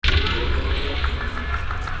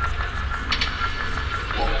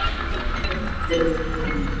This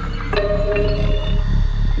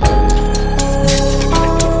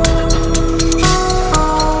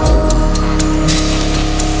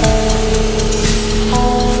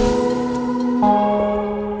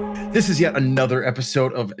is yet another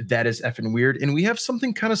episode of That is Effin Weird, and we have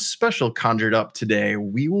something kind of special conjured up today.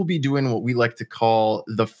 We will be doing what we like to call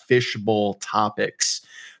the fishbowl topics.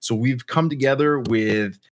 So we've come together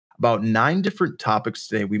with about 9 different topics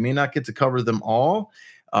today. We may not get to cover them all,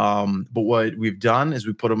 but what we've done is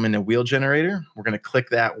we put them in a wheel generator. We're going to click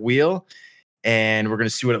that wheel, and we're going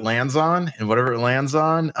to see what it lands on, and whatever it lands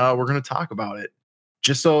on, we're going to talk about it.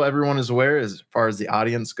 Just so everyone is aware, as far as the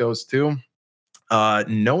audience goes too,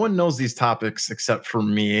 no one knows these topics except for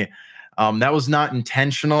me. That was not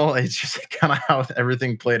intentional. It's just kind of how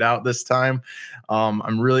everything played out this time.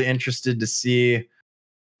 I'm really interested to see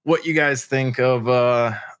what you guys think of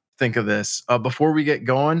this. Before we get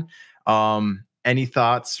going, any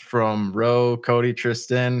thoughts from Ro, Cody,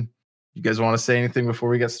 Tristan? You guys want to say anything before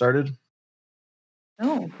we get started?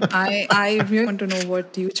 No, I really want to know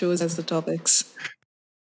what you chose as the topics.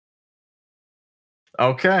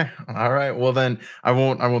 Okay. All right. Well, then I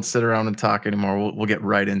won't sit around and talk anymore. We'll get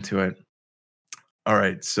right into it. All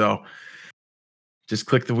right. So just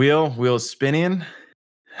click the wheel. Wheel's spinning.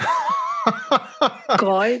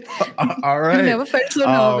 God. All right. I've never felt so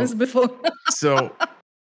nervous before. So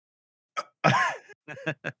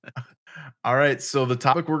all right. So the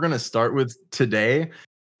topic we're going to start with today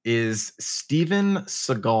is Steven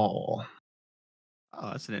Seagal. Oh,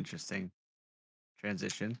 that's an interesting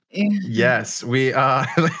transition. Yes, we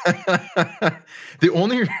the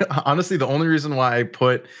only reason why I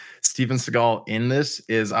put Steven Seagal in this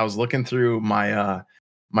is I was looking through my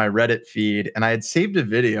my Reddit feed, and I had saved a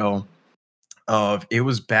video of, it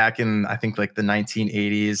was back in, I think, like the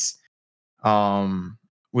 1980s,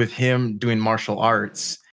 with him doing martial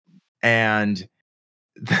arts, and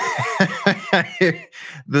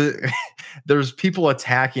there's people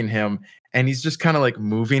attacking him, and he's just kind of like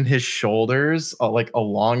moving his shoulders like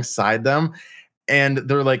alongside them, and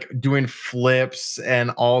they're like doing flips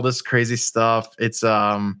and all this crazy stuff. It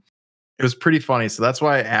was pretty funny, so that's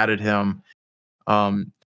why I added him.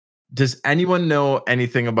 Does anyone know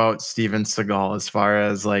anything about Steven Seagal as far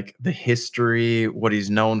as like the history, what he's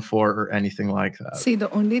known for, or anything like that? See, the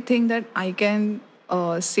only thing that I can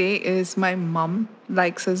say is my mom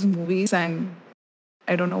likes his movies, and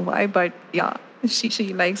I don't know why, but yeah,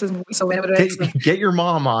 she likes his movies. So whenever get your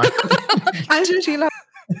mom on. I'm sure she'll have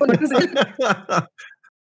what to say.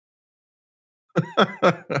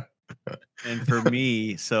 And for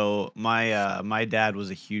me, so my dad was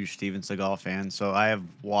a huge Steven Seagal fan, so I have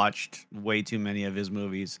watched way too many of his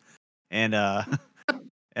movies, and and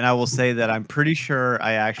I will say that I'm pretty sure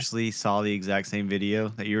I actually saw the exact same video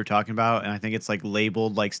that you were talking about, and I think it's like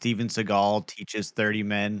labeled like Steven Seagal teaches 30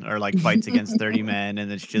 men, or like fights against 30 men,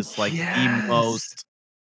 and it's just like the most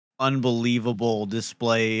unbelievable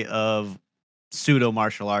display of pseudo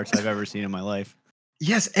martial arts I've ever seen in my life.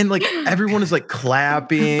 Yes, and like everyone is like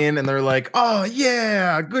clapping, and they're like, "Oh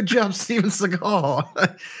yeah, good job, Steven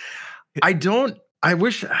Seagal." I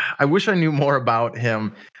wish I knew more about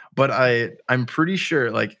him, but I'm pretty sure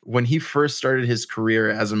like when he first started his career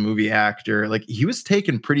as a movie actor, like he was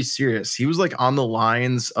taken pretty serious. He was like on the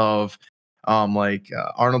lines of Arnold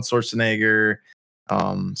Schwarzenegger,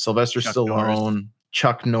 Sylvester Stallone,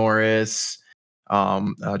 Chuck Norris,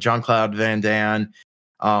 Jean-Claude Van Damme.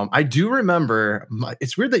 I do remember,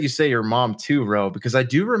 it's weird that you say your mom too, Ro, because I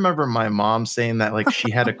do remember my mom saying that like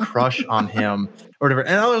she had a crush on him or whatever.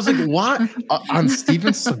 And I was like, what? On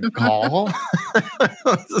Steven Seagal?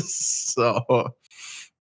 So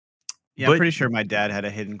yeah, I'm pretty sure my dad had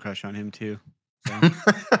a hidden crush on him too.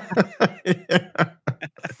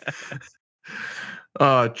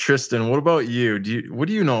 So. Tristan, what about you? What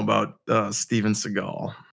do you know about Steven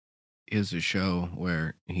Seagal? Is a show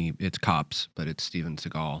where it's cops, but it's Steven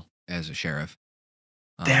Seagal as a sheriff.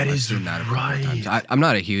 That is right. I'm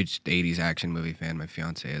not a huge 80s action movie fan. My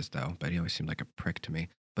fiance is though, but he always seemed like a prick to me.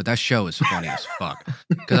 But that show is funny as fuck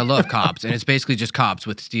because I love cops, and it's basically just cops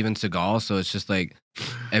with Steven Seagal. So it's just like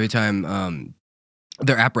every time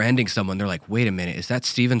they're apprehending someone, they're like, "Wait a minute, is that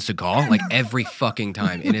Steven Seagal?" Like every fucking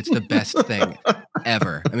time, and it's the best thing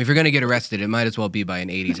ever. I mean, if you're gonna get arrested, it might as well be by an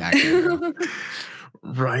 80s actor.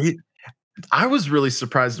 Right. I was really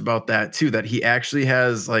surprised about that too, that he actually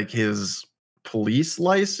has like his police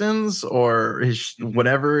license or his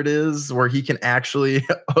whatever it is, where he can actually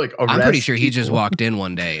like arrest I'm pretty sure he people. just walked in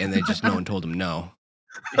one day and no one told him no.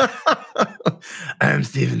 I'm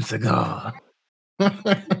Steven Seagal.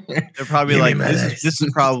 They're probably like, this is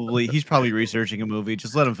probably, he's probably researching a movie.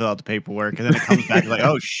 Just let him fill out the paperwork, and then it comes back like,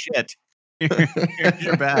 oh shit, Here's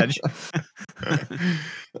your badge.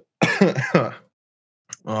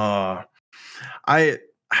 uh,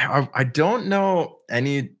 I don't know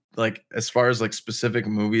any like as far as like specific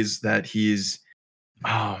movies that he's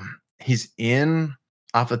in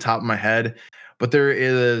off the top of my head, but there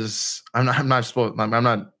is I'm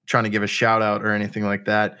not trying to give a shout out or anything like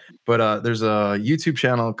that, but there's a YouTube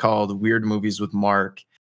channel called Weird Movies with Mark,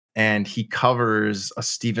 and he covers a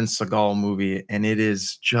Steven Seagal movie, and it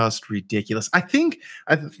is just ridiculous.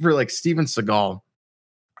 For like Steven Seagal,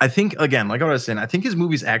 I think again, like what I was saying, I think his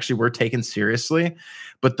movies actually were taken seriously,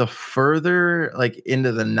 but the further like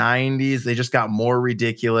into the 90s, they just got more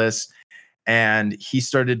ridiculous, and he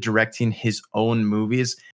started directing his own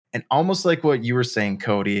movies. And almost like what you were saying,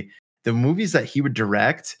 Cody, the movies that he would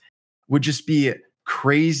direct would just be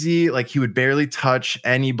crazy. Like he would barely touch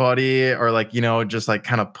anybody, or like, just like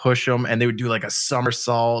kind of push them, and they would do like a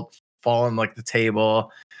somersault, fall on like the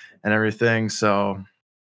table and everything. So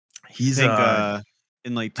he's I think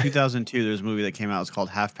in like 2002, there's a movie that came out. It's called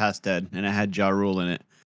Half Past Dead, and it had Ja Rule in it.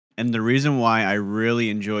 And the reason why I really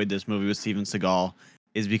enjoyed this movie with Steven Seagal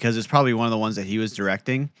is because it's probably one of the ones that he was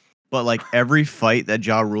directing. But like every fight that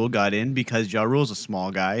Ja Rule got in, because Ja Rule's a small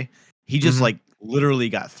guy, he just like literally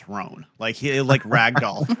got thrown. Like he like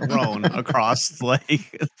ragdoll thrown across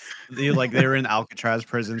they were in Alcatraz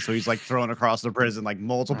prison, so he's like thrown across the prison like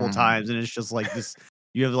multiple times, and it's just like this.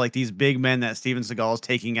 You have like these big men that Steven Seagal is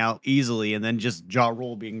taking out easily, and then just Ja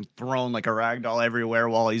Rule being thrown like a ragdoll everywhere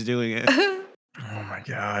while he's doing it. Oh my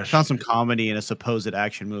gosh. Found some comedy in a supposed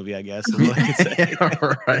action movie, I guess. Is what I could say.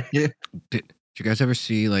 Yeah, right. Did you guys ever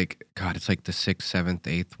see like God? It's like the 6th, 7th,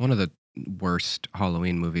 8th. One of the worst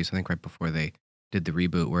Halloween movies. I think right before they did the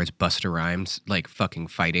reboot, where it's Busta Rhymes like fucking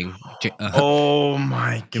fighting. Oh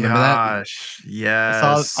my You remember that? gosh.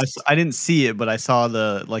 Yes. I didn't see it, but I saw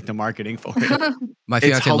the marketing for it. My It's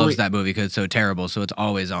fiance Halloween- loves that movie because it's so terrible. So it's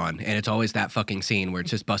always on, and it's always that fucking scene where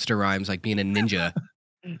it's just Busta Rhymes like being a ninja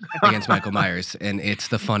against Michael Myers, and it's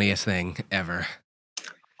the funniest thing ever.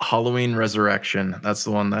 Halloween Resurrection. That's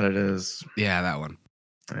the one that it is. Yeah, that one.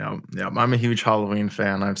 Yeah. I'm a huge Halloween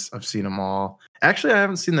fan. I've seen them all. Actually, I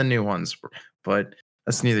haven't seen the new ones, but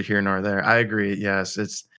that's neither here nor there. I agree.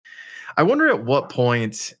 Yes, I wonder at what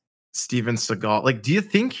point Steven Seagal, like, do you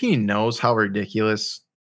think he knows how ridiculous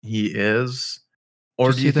he is?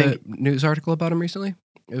 Or Did do you you see think the news article about him recently?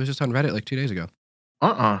 It was just on Reddit like 2 days ago.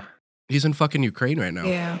 He's in fucking Ukraine right now.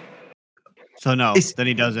 Yeah. So no, Is- then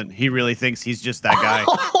he doesn't. He really thinks he's just that guy.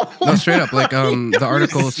 No, straight up. Like Are the you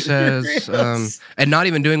article says, serious? and not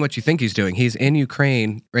even doing what you think he's doing. He's in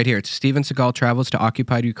Ukraine right here. It's Steven Seagal travels to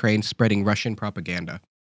occupied Ukraine, spreading Russian propaganda.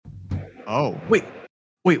 Oh, Wait,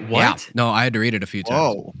 what? Yeah. No, I had to read it a few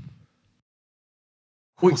times. whoa.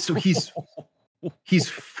 Wait, so he's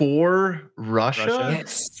for Russia? Russia?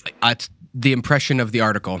 Yes. It's the impression of the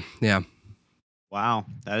article. Yeah. Wow,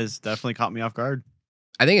 that has definitely caught me off guard.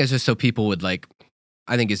 I think it's just so people would like.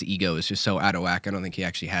 I think his ego is just so out of whack. I don't think he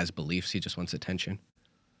actually has beliefs. He just wants attention.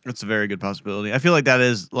 That's a very good possibility. I feel like that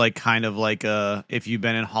is like kind of like if you've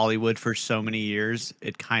been in Hollywood for so many years,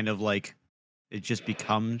 it kind of like it just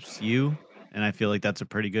becomes you. And I feel like that's a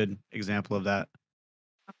pretty good example of that.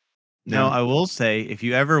 Now, I will say, if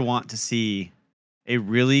you ever want to see a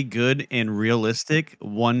really good and realistic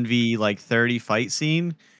 1v like 30 fight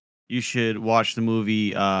scene, you should watch the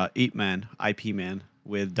movie IP Man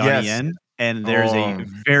with Donnie Yes. Yen. And there's a Oh.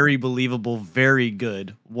 very believable, very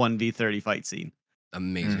good 1v30 fight scene.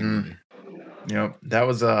 Amazing Mhm. movie. Yep.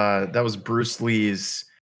 That was Bruce Lee's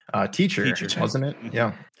teacher, wasn't it? Mhm.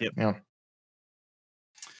 Yeah. Yep. Yeah.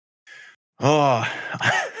 Oh,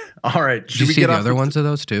 all right. Did you see the other ones of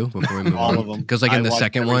those too? Before we move All on, of 'em. because like in I the watched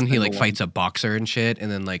second every one, he single like one. fights a boxer and shit,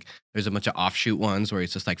 and then like there's a bunch of offshoot ones where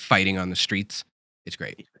he's just like fighting on the streets. It's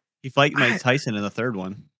great. He fight Mike Tyson in the third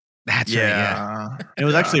one. That's right. Yeah. Yeah. It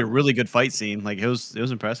was actually a really good fight scene. Like it was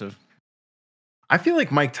impressive. I feel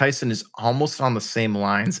like Mike Tyson is almost on the same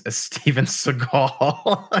lines as Steven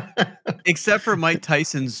Seagal. Except for Mike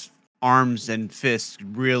Tyson's arms and fists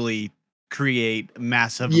really create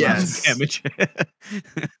massive amounts of damage.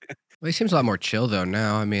 Well, he seems a lot more chill though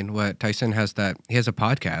now. I mean, what Tyson has he has a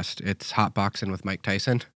podcast. It's Hot Boxing with Mike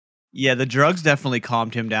Tyson. Yeah, the drugs definitely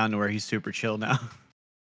calmed him down to where he's super chill now.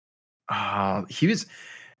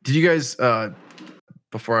 Did you guys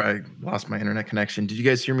before I lost my internet connection, did you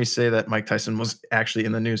guys hear me say that Mike Tyson was actually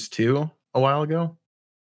in the news too a while ago?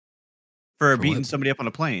 For For beating what? somebody up on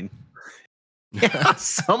a plane. Yeah,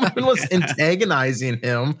 someone was antagonizing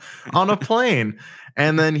him on a plane,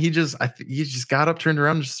 and then he just got up, turned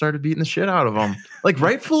around, and just started beating the shit out of him, like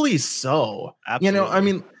rightfully so. Absolutely. I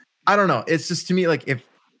mean, I don't know. It's just to me like if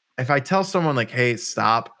I tell someone like, "Hey,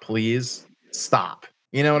 stop, please," stop.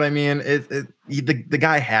 You know what I mean? The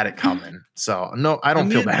guy had it coming. So no, I The don't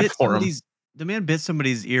feel man bad bit for him. the man bit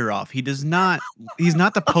somebody's ear off. He's not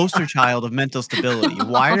the poster child of mental stability.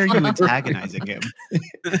 Why are you antagonizing him?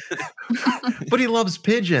 But he loves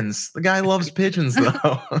pigeons. The guy loves pigeons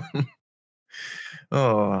though.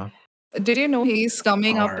 Oh, Did you know he's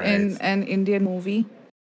coming all up in right. an Indian movie?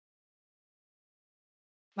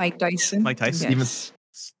 Mike Tyson. Mike Tyson? Steven, Yes.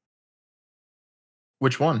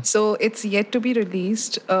 which one? So it's yet to be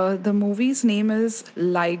released. The movie's name is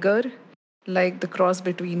Liger, like the cross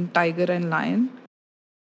between tiger and lion.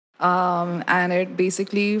 And it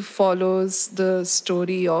basically follows the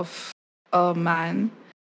story of a man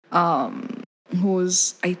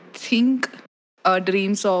who's, I think,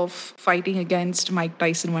 dreams of fighting against Mike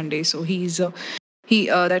Tyson one day. So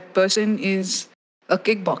that person is a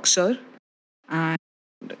kickboxer, and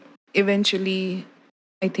eventually,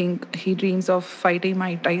 I think he dreams of fighting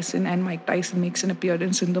Mike Tyson, and Mike Tyson makes an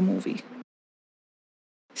appearance in the movie.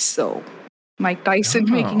 So, Mike Tyson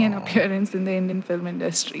making an Oh, appearance in the Indian film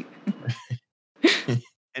industry.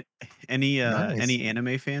 A- Any nice. any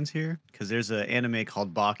anime fans here? Because there's an anime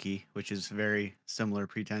called Baki, which is very similar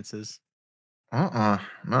pretenses.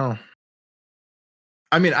 No.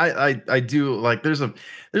 I mean, I do like. There's a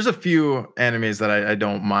few animes that I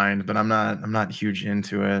don't mind, but I'm not huge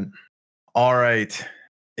into it. All right.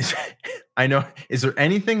 Is, I know. Is there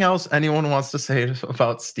anything else anyone wants to say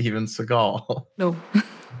about Steven Seagal? No.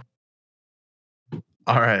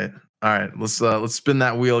 All right. All right. Let's spin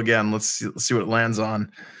that wheel again. Let's see what it lands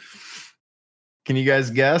on. Can you guys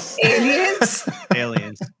guess? Aliens?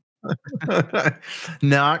 Aliens.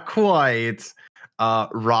 Not quite.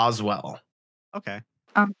 Roswell. Okay.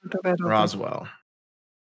 I'm not aware of it. Roswell.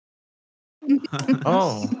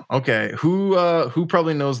 Oh, okay. Who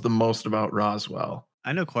probably knows the most about Roswell?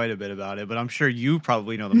 I know quite a bit about it, but I'm sure you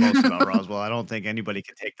probably know the most about Roswell. I don't think anybody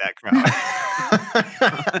can take that crowd.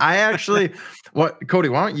 I actually, what Cody?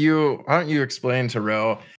 Why don't you explain to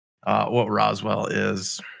Ro what Roswell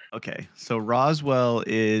is? Okay, so Roswell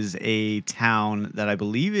is a town that I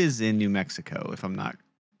believe is in New Mexico, if I'm not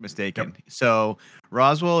mistaken. Yep. So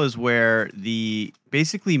Roswell is where the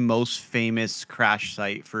basically most famous crash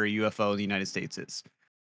site for a UFO in the United States is.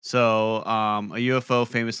 So a UFO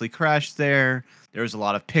famously crashed there. There was a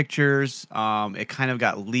lot of pictures. It kind of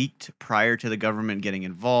got leaked prior to the government getting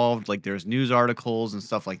involved. Like there's news articles and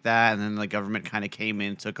stuff like that, and then the government kind of came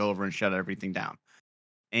in, took over, and shut everything down.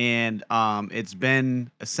 And it's been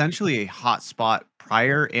essentially a hot spot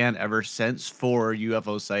prior and ever since for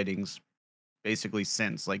UFO sightings. Basically,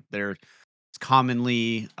 since like there's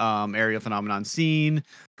commonly aerial phenomenon seen,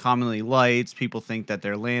 commonly lights. People think that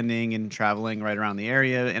they're landing and traveling right around the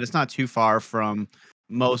area, and it's not too far from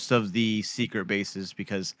most of the secret bases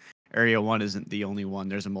because Area 1 isn't the only one.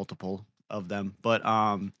 There's a multiple of them. But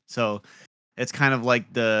so it's kind of like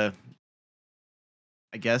I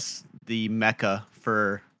guess the mecca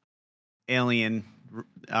for alien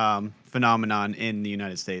phenomenon in the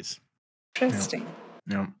United States. Interesting.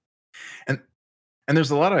 Yeah. And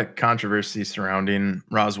there's a lot of controversy surrounding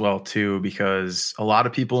Roswell too, because a lot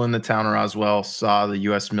of people in the town of Roswell saw the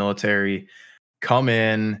U.S. military come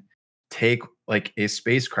in, take like a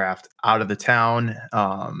spacecraft out of the town.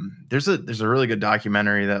 There's a really good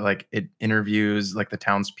documentary that like it interviews like the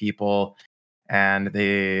townspeople, and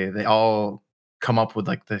they all come up with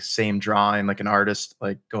like the same drawing. Like an artist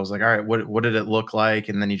like goes like, all right, what did it look like,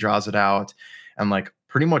 and then he draws it out, and like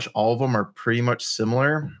pretty much all of them are pretty much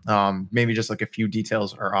similar. Maybe just like a few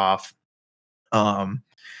details are off.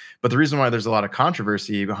 But the reason why there's a lot of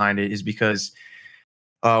controversy behind it is because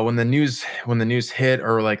when the news hit,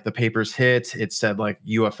 or like the papers hit, it said like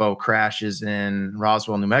UFO crashes in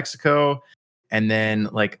Roswell, New Mexico, and then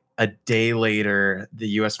like a day later, the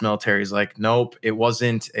U.S. military is like, nope, it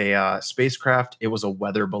wasn't a spacecraft, it was a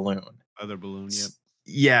weather balloon. Other balloon, yep.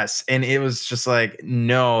 Yes, and it was just like,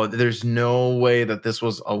 no, there's no way that this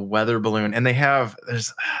was a weather balloon. And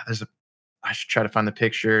there's a I should try to find the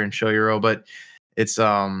picture and show you, Ro, but it's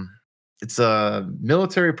it's a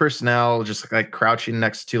military personnel just like crouching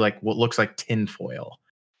next to like what looks like tinfoil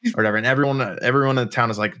or whatever. And everyone in the town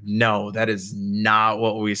is like, no, that is not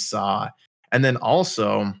what we saw. And then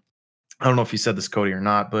also, I don't know if you said this, Cody, or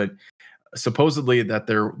not, but supposedly that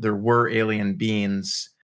there were alien beings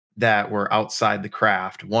that were outside the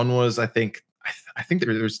craft. One was, I think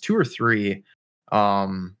there was two or three.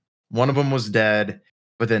 One of them was dead,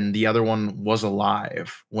 but then the other one was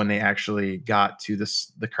alive when they actually got to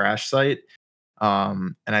the crash site.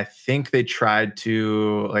 And I think they tried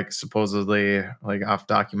to, like, supposedly, like off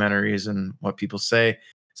documentaries and what people say,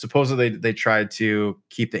 supposedly they tried to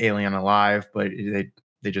keep the alien alive, but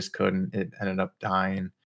they just couldn't. It ended up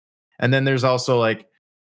dying. And then there's also like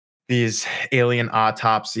these alien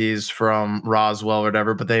autopsies from Roswell or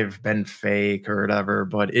whatever, but they've been fake or whatever.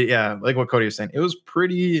 But yeah, like what Cody was saying, it's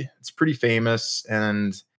pretty famous.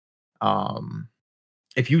 And um,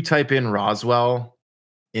 if you type in Roswell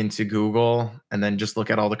into Google and then just look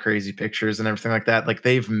at all the crazy pictures and everything like that, like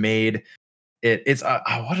they've made it's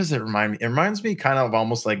what does it remind me? It reminds me kind of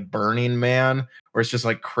almost like Burning Man, where it's just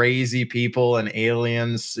like crazy people and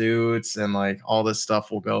alien suits and like all this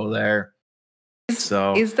stuff will go there.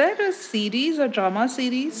 So Is there a series or drama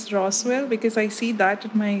series, Roswell? Because I see that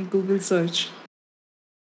in my Google search.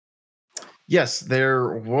 yes,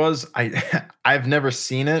 there was. I've never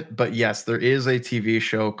seen it, but yes, there is a TV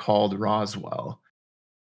show called Roswell.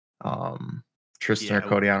 Tristan or Yeah,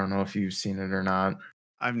 Cody, I don't know if you've seen it or not.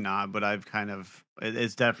 I've not, but I've kind of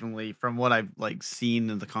it's definitely from what I've like seen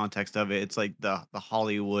in the context of it, it's like the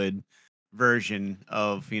Hollywood version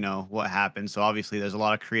of, what happened. So obviously there's a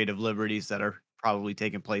lot of creative liberties that are probably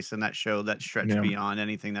taking place in that show that stretch Yeah, beyond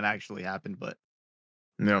anything that actually happened, but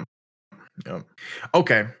yeah, yeah.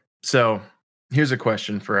 Okay, so here's a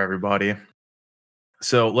question for everybody.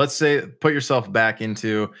 So let's say put yourself back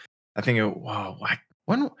into, I think wow,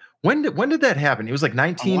 when did that happen? It was like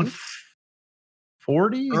I want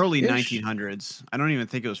 1940 early ish. 1900s. I don't even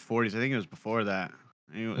think it was 40s. I think it was before that.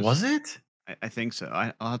 It Was was it? I think so.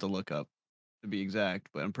 I'll have to look up to be exact,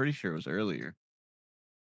 but I'm pretty sure it was earlier.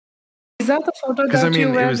 Is that the photo Because I that you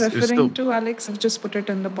mean, were it was referring still to, Alex? I've just put it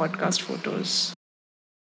in the podcast photos.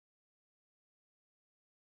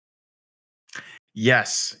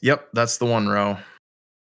 yes, yep, that's the one row.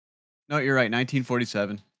 No, you're right.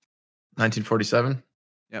 1947. 1947.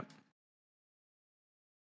 Yep.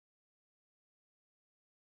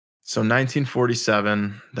 So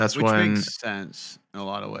 1947. That's Which when. makes sense in a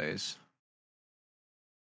lot of ways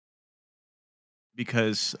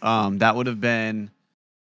because that would have been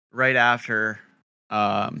right after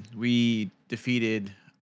we defeated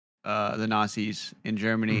the Nazis in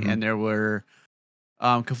Germany, Mhm, and there were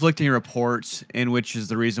conflicting reports, in which is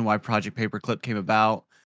the reason why Project Paperclip came about,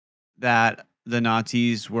 that the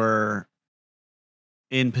Nazis were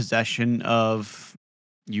in possession of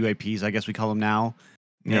UAPs, I guess we call them now,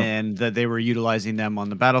 yep. and that they were utilizing them on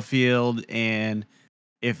the battlefield. And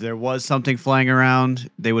if there was something flying around,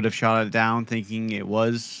 they would have shot it down, thinking it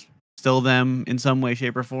was still them in some way,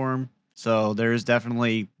 shape, or form. So there's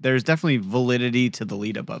definitely validity to the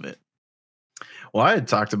lead up of it. Well, I had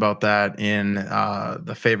talked about that in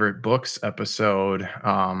the favorite books episode.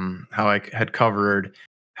 How I had covered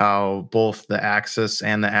how both the Axis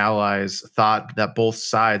and the Allies thought that both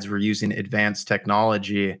sides were using advanced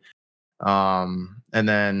technology. And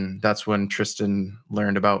then that's when Tristan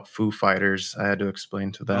learned about Foo Fighters. I had to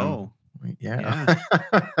explain to them. Oh, Yeah.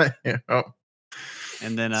 yeah. You know,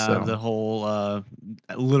 And then so the whole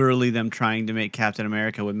literally them trying to make Captain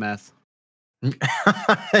America with meth.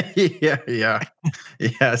 yeah, yeah.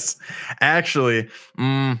 Yes. Actually,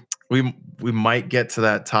 we might get to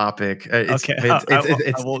that topic. Okay,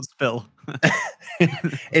 I won't spill.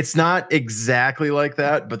 It's not exactly like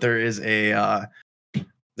that, but there is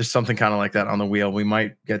there's something kind of like that on the wheel. We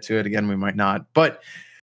might get to it again, we might not. But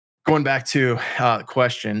going back to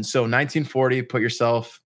question. So 1940, put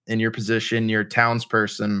yourself in your position, you're a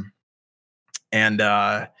townsperson,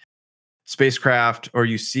 and spacecraft, or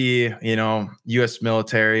you see, US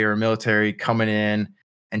military or military coming in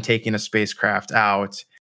and taking a spacecraft out.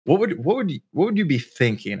 What would you be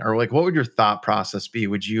thinking, or like what would your thought process be?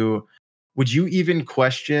 Would you even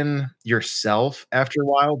question yourself after a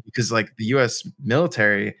while, because like the US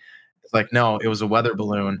military is like, no, it was a weather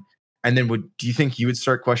balloon. And then do you think you would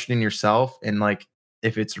start questioning yourself and like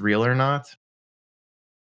if it's real or not?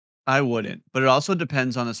 I wouldn't, but it also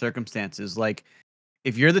depends on the circumstances. Like,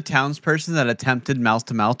 if you're the townsperson that attempted mouth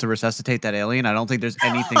to mouth to resuscitate that alien, I don't think there's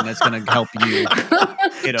anything that's gonna help you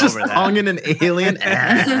get Just over that. hung in an alien.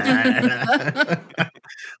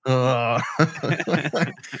 Ugh.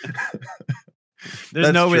 There's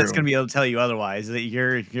That's nobody that's gonna true. be able to tell you otherwise. That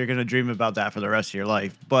you're gonna dream about that for the rest of your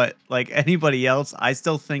life. But like anybody else, I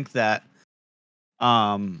still think that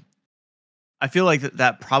um I feel like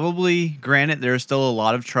that probably, granted, there's still a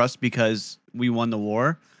lot of trust because we won the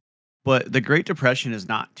war, but the Great Depression is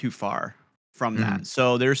not too far from Mhm. that.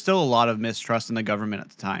 So there's still a lot of mistrust in the government at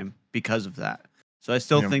the time because of that. So I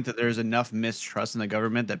still Yeah. think that there's enough mistrust in the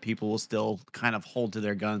government that people will still kind of hold to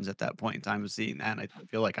their guns at that point in time of seeing that. And I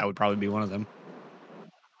feel like I would probably be one of them.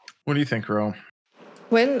 What do you think, Ro?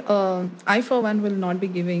 Well, I for one will not be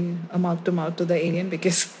giving a mouth to mouth to the alien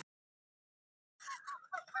because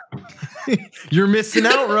You're missing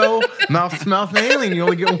out, Ro. Mouth to mouth alien. You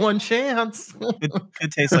only get one chance.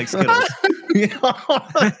 It tastes like Skittles.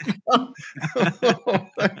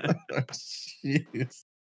 Jeez.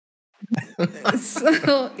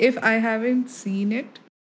 So if I haven't seen it,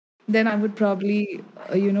 then I would probably,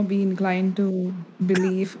 be inclined to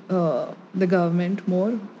believe the government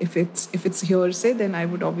more. If it's hearsay, then I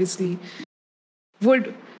would obviously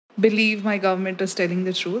would believe my government is telling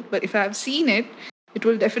the truth. But if I've seen it, it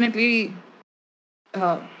will definitely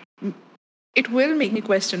uh, it will make me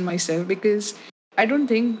question myself, because I don't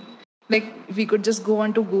think like we could just go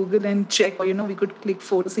onto Google and check, or we could click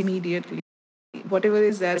photos immediately. Whatever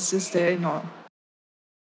is there is just there in our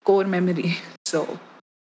core memory. So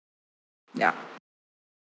yeah.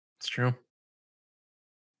 It's true.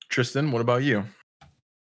 Tristan, what about you?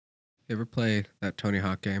 You ever play that Tony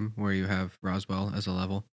Hawk game where you have Roswell as a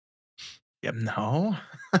level? Yep. No,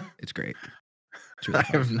 It's great. It's I really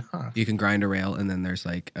have fun. not. You can grind a rail, and then there's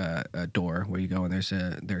like a door where you go, and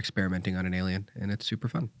they're experimenting on an alien, and it's super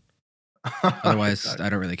fun. Otherwise, I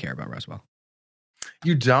don't really care about Roswell.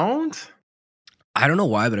 You don't? I don't know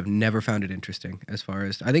why, but I've never found it interesting. As far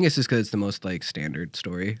as I think it's just because it's the most like standard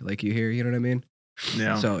story, like you hear. You know what I mean?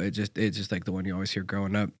 Yeah. So it's just like the one you always hear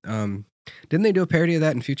growing up. Didn't they do a parody of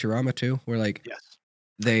that in Futurama too? Where like Yes.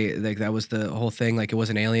 they like that was the whole thing. Like it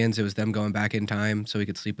wasn't aliens, it was them going back in time so he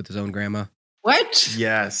could sleep with his own grandma. What?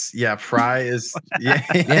 Yes. Yeah. Fry is. Yeah.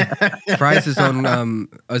 Yeah. Fry's his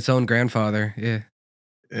own grandfather. Yeah.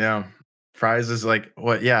 Yeah. Fry's is like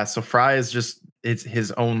what? Yeah. So Fry is just it's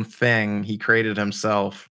his own thing. He created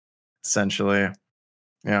himself, essentially.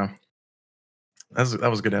 Yeah. That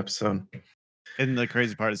was a good episode. And the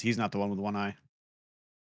crazy part is he's not the one with one eye.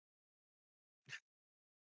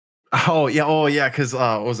 Oh yeah. Because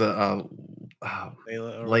what was it? Layla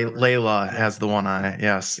or whatever. Layla has the one eye.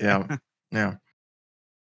 Yes. Yeah. Yeah.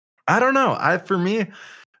 I don't know. For me,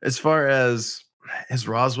 as far as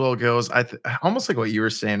Roswell goes, almost like what you were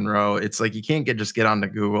saying, Ro. It's like you can't just get onto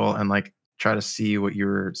Google and like try to see what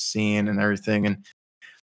you're seeing and everything. And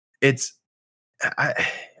it's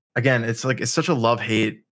again, it's like it's such a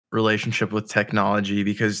love-hate relationship with technology,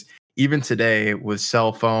 because even today with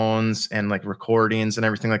cell phones and like recordings and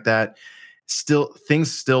everything like that, things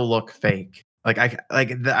still look fake. Like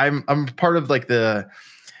I'm part of like the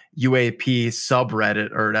UAP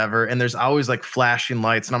subreddit or whatever, and there's always like flashing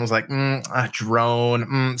lights, and I was like, a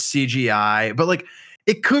drone, CGI, but like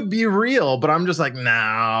it could be real, but I'm just like,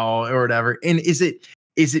 no, or whatever. And is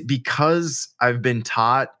it because I've been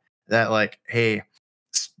taught that like, hey,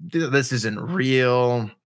 this isn't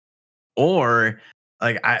real, or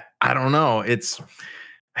like I don't know. It's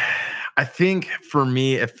I think for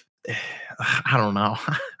me, if I don't know,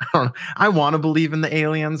 I want to believe in the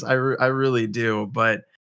aliens. I really do, but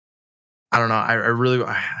I don't know.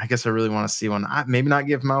 I guess I really want to see one. Maybe not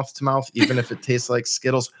give mouth to mouth, even if it tastes like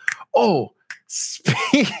Skittles. Oh,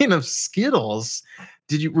 speaking of Skittles,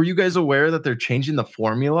 were you guys aware that they're changing the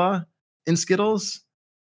formula in Skittles?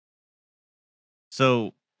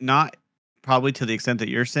 So not probably to the extent that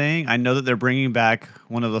you're saying. I know that they're bringing back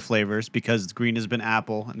one of the flavors because green has been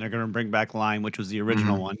apple, and they're going to bring back lime, which was the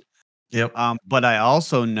original one. Yep. But I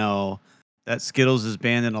also know that Skittles is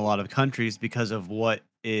banned in a lot of countries because of what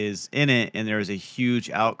is in it, and there is a huge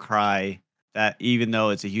outcry that even though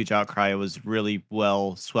it's a huge outcry, it was really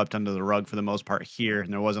well swept under the rug for the most part here,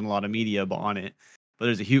 and there wasn't a lot of media on it. But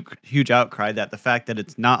there's a huge outcry that the fact that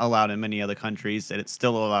it's not allowed in many other countries, that it's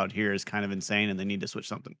still allowed here, is kind of insane, and they need to switch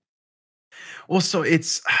something. Well, so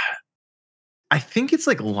I think it's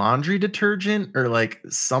like laundry detergent or like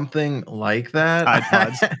something like that. Tide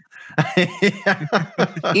Pods.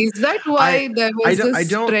 Is that why there was I this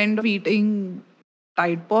don't. trend of eating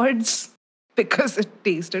Tide Pods? Because it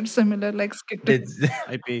tasted similar like Skittles.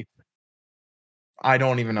 Might be. I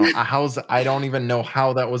don't even know I don't even know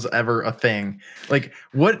how that was ever a thing. Like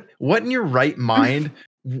what in your right mind?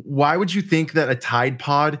 Why would you think that a Tide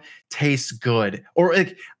Pod tastes good? Or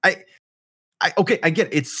like okay, I get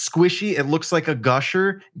it. It's squishy. It looks like a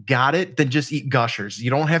gusher. Got it. Then just eat gushers.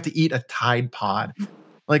 You don't have to eat a Tide Pod.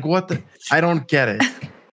 Like what the? I don't get it.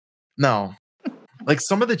 No. Like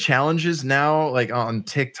some of the challenges now, like on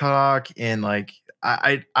TikTok and like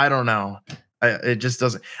I don't know. It just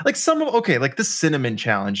doesn't like some of like the cinnamon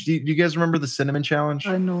challenge. Do you guys remember the cinnamon challenge?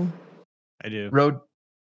 I know. I do. Road.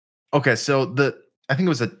 Okay, so I think it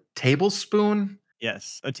was a tablespoon.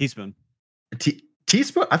 Yes, a teaspoon.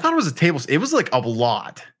 Teaspoon? I thought it was a tablespoon. It was like a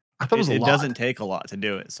lot. I thought it was a lot. It doesn't take a lot to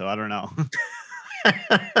do it, so I don't know.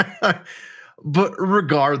 But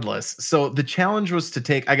regardless, so the challenge was to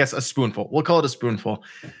take, I guess, a spoonful. We'll call it a spoonful.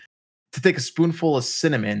 To take a spoonful of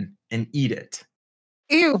cinnamon and eat it.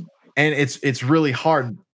 Ew. and it's really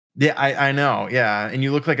hard. Yeah, I know. Yeah, and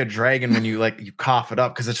you look like a dragon when you cough it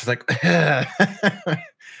up because it's just like.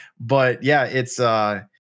 But yeah,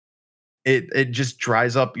 it just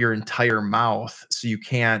dries up your entire mouth, so you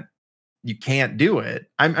can't do it.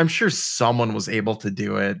 I'm sure someone was able to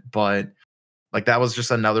do it, but like that was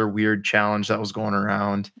just another weird challenge that was going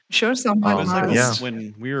around. Sure, It someone was like Yeah. must.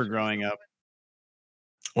 when we were growing up.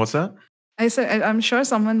 What's that? I said, I'm sure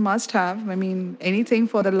someone must have. I mean, anything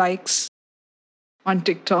for the likes on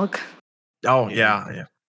TikTok. Oh Yeah. yeah.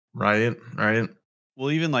 Right, right.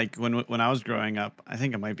 Well, even like when I was growing up, I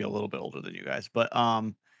think I might be a little bit older than you guys, but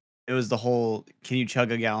it was the whole can you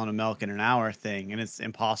chug a gallon of milk in an hour thing, and it's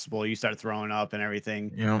impossible. You start throwing up and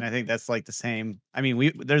everything. Yeah. And I think that's like the same. I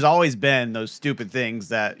mean, there's always been those stupid things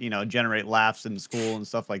that, generate laughs in school and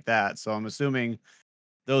stuff like that. So I'm assuming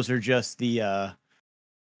those are just the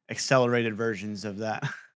accelerated versions of that.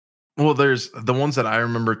 Well, there's the ones that I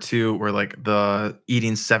remember too were like the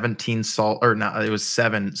eating 17 salt or not, it was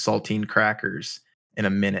 7 saltine crackers in a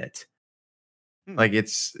minute. Hmm. Like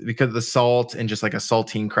it's because the salt and just like a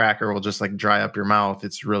saltine cracker will just like dry up your mouth.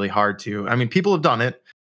 It's really hard to. I mean, people have done it.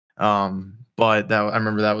 But that I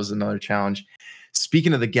remember that was another challenge.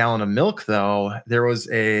 Speaking of the gallon of milk though, there was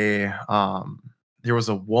a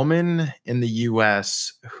woman in the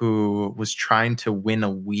US who was trying to win a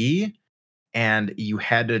Wii, and you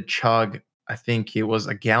had to chug, I think it was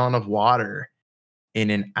a gallon of water in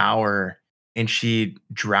an hour, and she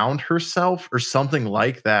drowned herself or something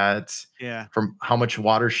like that Yeah. from how much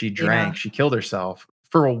water she Yeah. drank. She killed herself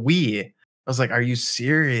for a Wii. I was like, "Are you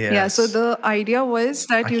Yeah. So serious?" the idea was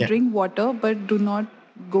I that you can't. drink water, but do not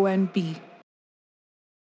go and pee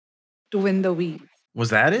to win the Wii. Was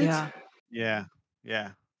that it? Yeah. Yeah. Yeah.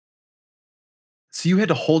 So you had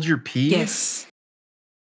to hold your pee? Yes.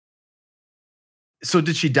 So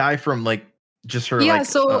did she die from like just her Yeah. like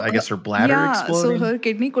So, I guess her bladder yeah. So exploding? her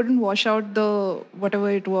kidney couldn't wash out the whatever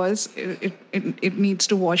it was. It needs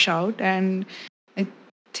to wash out. And I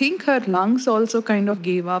think her lungs also kind of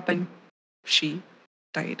gave up and she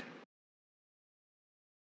died.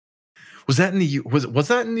 Was that in the was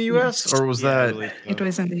that in the US Yes. or was Yeah, I that believe It so.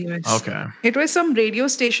 was in the US. okay? It was some radio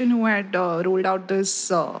station who had rolled out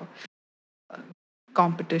this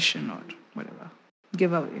competition or whatever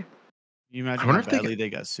giveaway. You I imagine wonder how if they badly they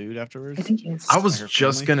got sued I afterwards think I yes. by was her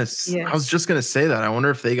just family? gonna I was Yes. just gonna say that. I wonder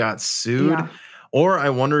if they got sued, Yeah. or I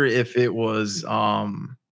wonder if it was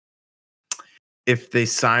if they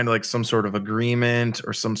signed like some sort of agreement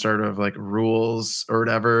or some sort of like rules or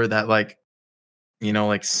whatever that like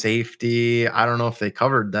like safety. I don't know if they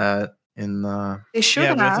covered that in the They should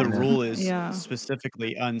Yeah, but if the have. in it. rule is Yeah.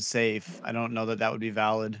 specifically unsafe, I don't know that that would be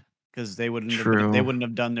valid because they True. wouldn't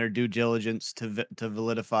have done their due diligence to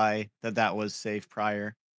validify that that was safe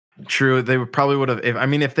prior. True. They would probably would have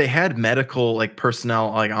if they had medical like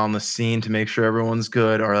personnel like on the scene to make sure everyone's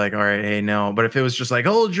good or like, all right, hey, no. But if it was just like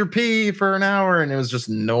hold your pee for an hour and it was just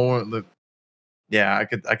yeah,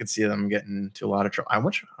 I could see them getting into a lot of trouble. I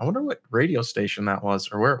wonder what radio station that was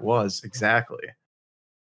or where it was exactly.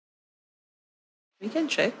 We can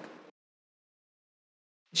check.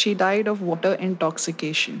 She died of water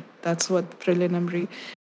intoxication. That's what preliminary.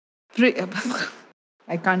 Pre,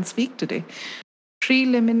 I can't speak today.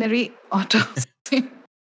 Preliminary autopsy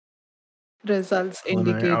results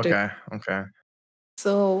Preliminary. indicated. Okay. Okay.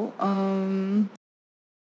 So,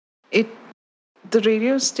 it the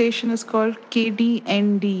radio station is called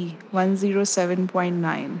KDND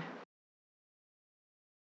 107.9.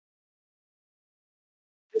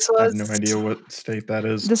 This I have no was idea what state that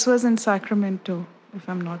is. this was in Sacramento, if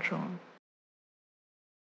I'm not wrong.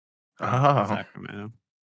 In Oh, Sacramento.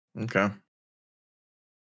 okay.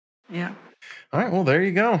 Yeah. All right. Well, there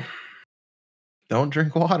you go. Don't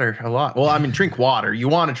drink water a lot. Well, I mean, drink water. You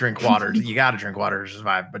want to drink water. You got to drink water to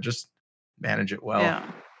survive, but just manage it well.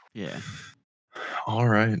 Yeah. Yeah. All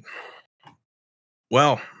right.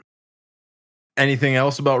 Well, anything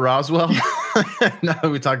else about Roswell? Now that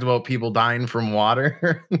we talked about people dying from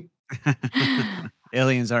water.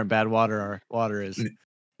 Aliens aren't bad, water is.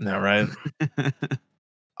 No, right?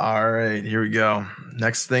 All right, here we go.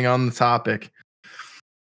 Next thing on the topic.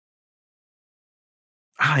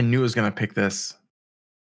 I knew I was gonna pick this.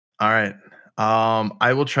 All right.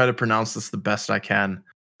 I will try to pronounce this the best I can.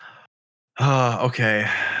 Okay.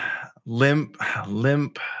 Limp,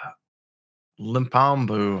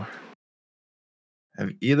 Limpambu. Have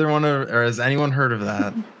either one or has anyone heard of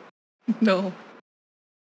that? No.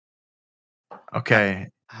 Okay.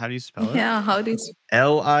 How do you spell it? Yeah. How did?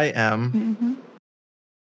 LIMPOMBO. Mm-hmm.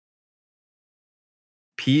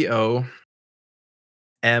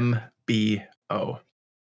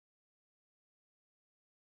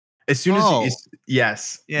 As soon as you, Oh, yes,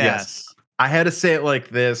 yes. yes. I had to say it like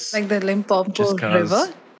this, Like the just Limpopo cause.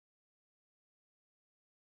 River.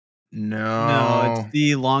 No, it's No.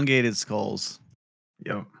 the elongated skulls.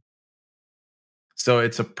 Yep. So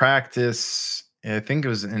it's a practice. I think it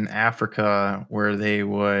was in Africa where they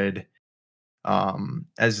would,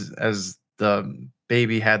 as the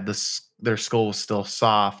baby had their skull was still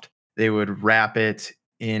soft, they would wrap it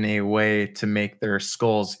in a way to make their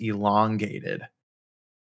skulls elongated.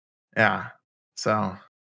 Yeah. So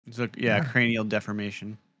So yeah, yeah. cranial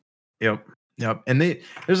deformation. Yep. Yep. And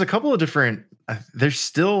there's a couple of different there's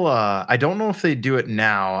still I don't know if they do it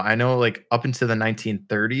now. I know like up into the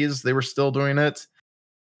 1930s they were still doing it.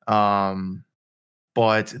 Um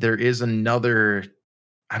but there is another,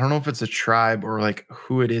 I don't know if it's a tribe or like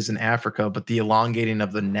who it is in Africa, but the elongating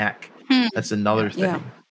of the neck, Hmm. that's another Yeah.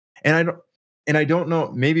 thing. And I don't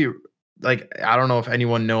know, maybe like I don't know if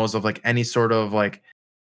anyone knows of like any sort of like,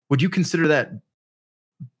 would you consider that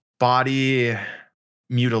body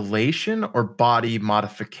mutilation or body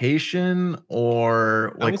modification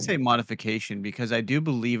or I like, would say modification because I do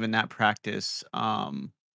believe in that practice.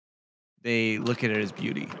 They look at it as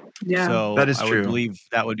beauty. Yeah. that So is I would true. believe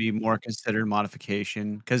that would be more considered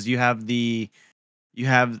modification because you have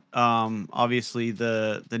obviously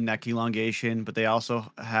the neck elongation, but they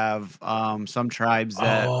also have some tribes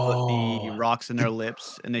that put the Oh, rocks in the, their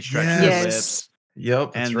lips and they stretch their yes. Yes. lips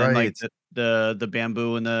Yep, that's and then like right. the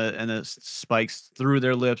bamboo and the spikes through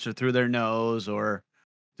their lips or through their nose or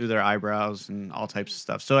through their eyebrows and all types of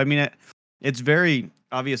stuff. So I mean it's very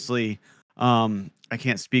obviously I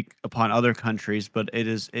can't speak upon other countries, but it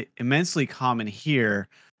is immensely common here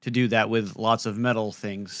to do that with lots of metal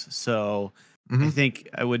things. So I Mhm. think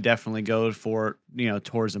I would definitely go for,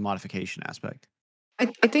 towards the modification aspect. I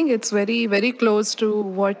think it's very, very close to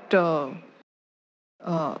what uh,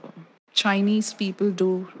 Chinese people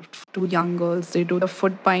do to young girls. They do the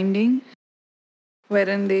foot binding,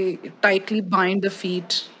 wherein they tightly bind the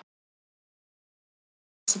feet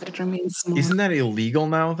so that it remains small. Isn't that illegal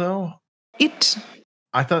now though? It,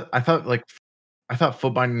 I thought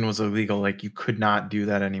foot binding was illegal. Like you could not do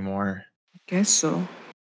that anymore. I guess so.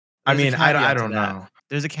 I There's a mean, I caveat to don't that. know.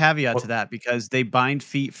 There's a caveat What? to that because they bind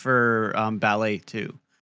feet for ballet too.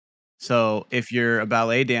 So if you're a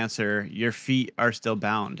ballet dancer, your feet are still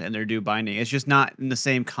bound and they're do binding. It's just not in the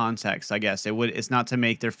same context, I guess. It's not to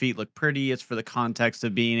make their feet look pretty, it's for the context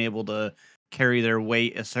of being able to carry their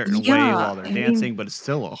weight a certain way Yeah, while they're I mean, dancing, but it's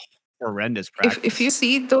still a horrendous if you practice.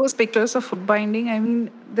 see those pictures of foot binding, I mean,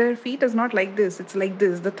 their feet is not like this. It's like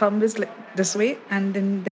this. The thumb is like this way, and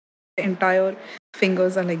then the entire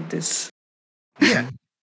fingers are like this. Yeah, Mhm.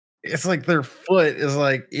 it's like their foot is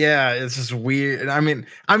like, yeah, it's just weird. I mean,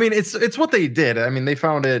 it's what they did. I mean, they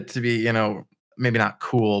found it to be, maybe not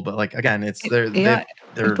cool, but like again, it's Yeah, it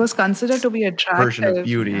their was considered to be version of attractive.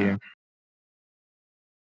 beauty. Yeah.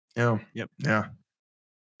 Yeah, Yep. yeah.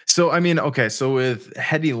 So I mean, okay, so with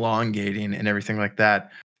head elongating and everything like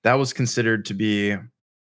that, that was considered to be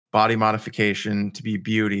body modification, to be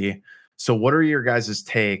beauty. So what are your guys'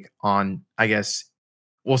 take on, I guess,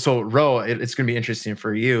 well, so Ro, it's going to be interesting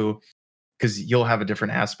for you because you'll have a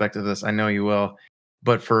different aspect of this. I know you will.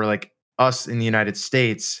 But for like us in the United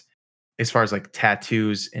States, as far as like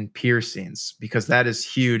tattoos and piercings, because that is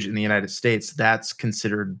huge in the United States, that's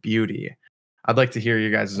considered beauty. I'd like to hear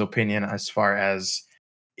your guys' opinion as far as,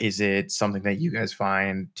 is it something that you guys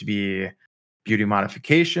find to be beauty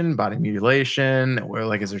modification, body mutilation, or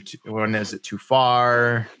like when is it too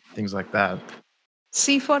far? Things like that.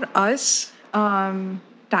 See, for us,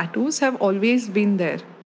 tattoos have always been there.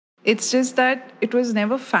 It's just that it was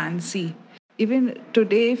never fancy. Even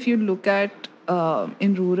today, if you look at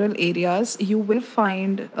in rural areas, you will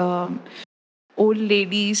find old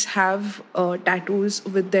ladies have tattoos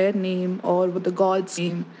with their name or with the god's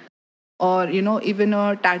name, or even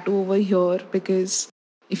a tattoo over here, because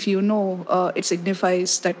if it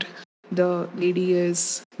signifies that the lady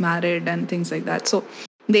is married and things like that. So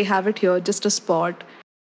they have it here, just a spot.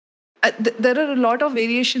 There are a lot of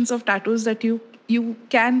variations of tattoos that you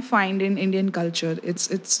can find in Indian culture.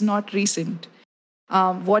 It's not recent.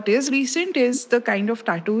 What is recent is the kind of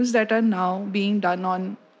tattoos that are now being done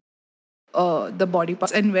on the body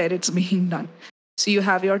parts and where it's being done. So you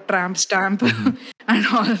have your tramp stamp Mhm. and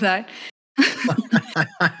all that.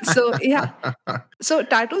 So yeah, so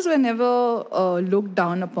tattoos were never looked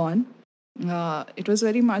down upon. It was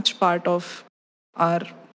very much part of our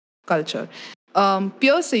culture.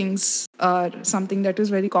 Piercings are something that is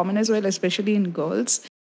very common as well, especially in girls.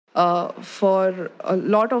 For a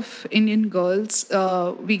lot of Indian girls,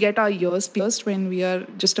 we get our ears pierced when we are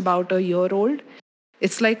just about a year old.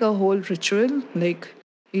 It's like a whole ritual. Like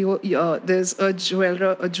There's a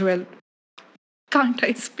jeweler, a jewel. Can't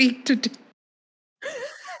I speak today?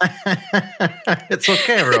 It's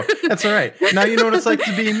okay, bro. That's all right. Now you know what it's like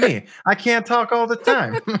to be me. I can't talk all the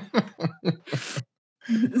time.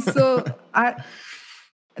 So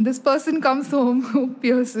this person comes home who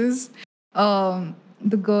pierces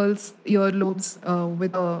the girl's earlobes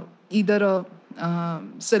with either a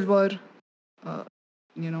silver, uh,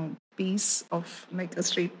 piece of like a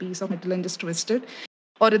straight piece of metal and just twist it,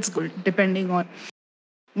 or it's gold, depending on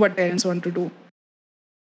what parents want to do.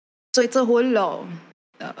 So it's a whole uh,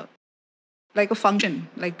 like a function,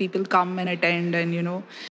 like people come and attend, and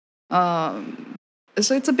um,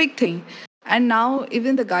 so it's a big thing. And now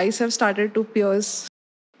even the guys have started to pierce.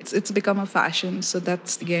 It's become a fashion, so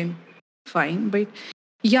that's again fine. But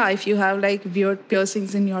yeah, if you have like weird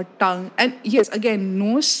piercings in your tongue, and yes, again,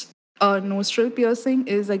 nostril piercing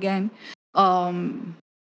is again um,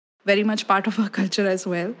 very much part of our culture as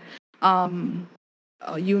well. Um,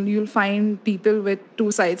 you'll find people with two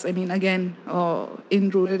sides. I mean, again, in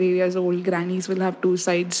rural areas, old grannies will have two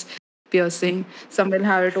sides piercing. Some will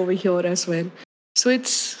have it over here as well. So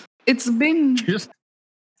it's been. You just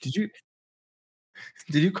did you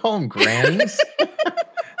did you call them grannies?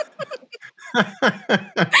 I'm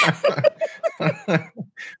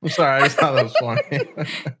sorry, I just thought that was funny.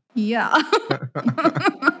 Yeah.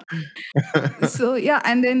 So yeah,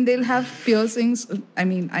 and then they'll have piercings. I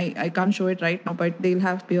mean, I can't show it right now, but they'll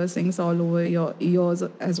have piercings all over your ears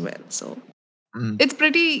as well. So Mm, it's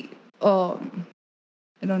pretty I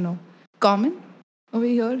don't know, common over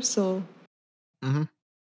here. So mhm.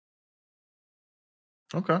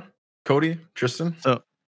 Okay. Cody, Tristan.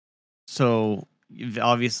 So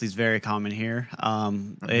obviously it's very common here.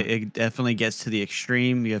 Mhm. It definitely gets to the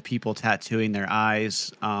extreme. You have people tattooing their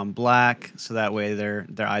eyes black, so that way their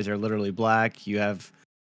eyes are literally black. You have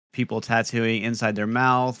people tattooing inside their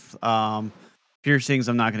mouth. Piercings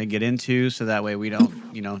I'm not going to get into, so that way we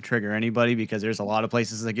don't trigger anybody, because there's a lot of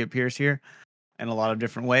places that get pierced here in a lot of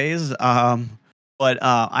different ways. But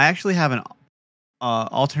I actually have an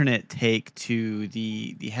alternate take to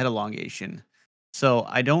the head elongation. So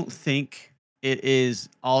I don't think it is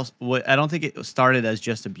also what I don't think it started as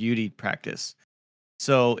just a beauty practice.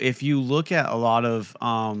 So if you look at a lot of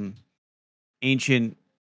ancient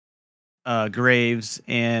graves,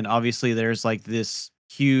 and obviously there's like this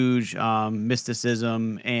huge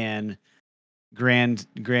mysticism and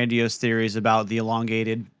grandiose theories about the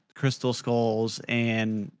elongated crystal skulls,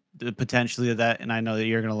 and the potentially that, and I know that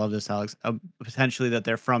you're gonna love this, Alex, potentially that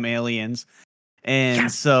they're from aliens. And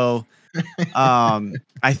Yes. so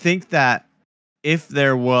I think that if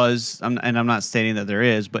there was, and I'm not stating that there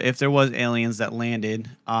is, but if there was aliens that landed,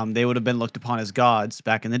 they would have been looked upon as gods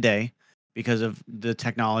back in the day because of the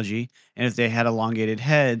technology. And if they had elongated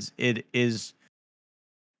heads, it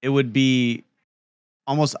would be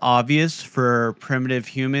almost obvious for primitive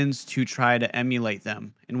humans to try to emulate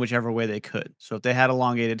them in whichever way they could. So if they had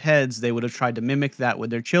elongated heads, they would have tried to mimic that with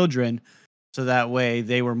their children, so that way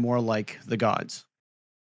they were more like the gods.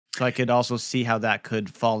 So I could also see how that could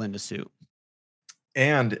fall into suit.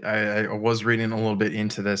 And I was reading a little bit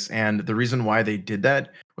into this, and the reason why they did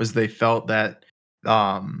that was they felt that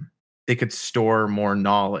um, they could store more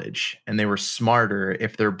knowledge, and they were smarter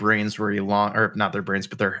if their brains were or not their brains,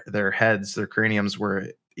 but their heads, their craniums were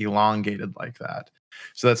elongated like that.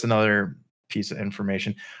 So that's another piece of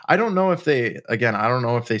information. I don't know if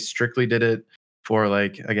they strictly did it for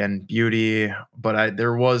like again beauty, but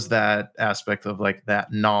there was that aspect of like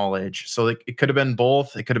that knowledge. So like it could have been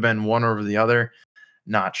both. It could have been one over the other,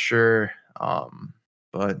 not sure.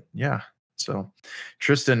 But yeah. So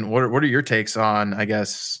Tristan, what are your takes on, I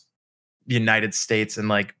guess, the United States and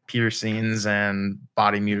like piercings and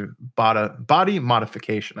body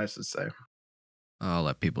modification, I should say. I'll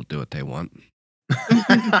let people do what they want.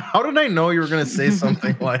 How did I know you were gonna say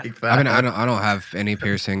something like that? I mean, I don't have any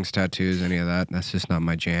piercings, tattoos, any of that. That's just not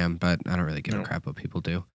my jam. But I don't really give No. a crap what people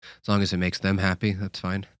do. As long as it makes them happy, that's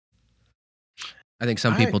fine. I think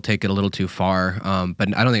some I people take it a little too far,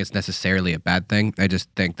 but I don't think it's necessarily a bad thing. I just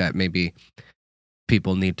think that maybe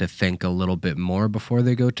people need to think a little bit more before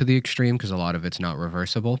they go to the extreme, because a lot of it's not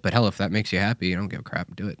reversible. But hell, if that makes you happy, you don't give a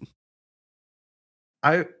crap, do it.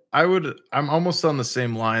 I I'm almost on the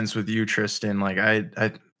same lines with you, Tristan. Like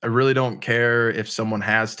I really don't care if someone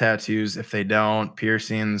has tattoos, if they don't,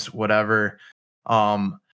 piercings, whatever.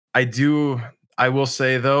 Um I do I will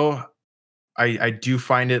say though, I do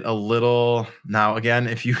find it a little now again,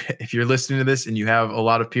 if you if you're listening to this and you have a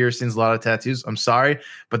lot of piercings, a lot of tattoos, I'm sorry,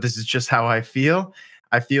 but this is just how I feel.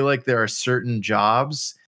 I feel like there are certain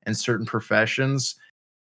jobs and certain professions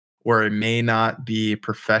where it may not be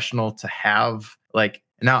professional to have like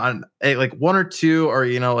Now, on like one or two, or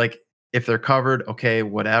like if they're covered, okay,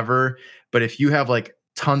 whatever. But if you have like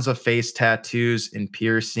tons of face tattoos and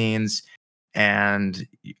piercings, and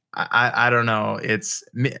I don't know,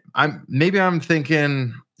 I'm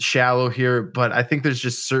thinking shallow here, but I think there's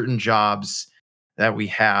just certain jobs that we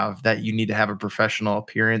have that you need to have a professional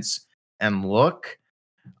appearance and look.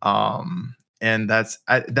 And that's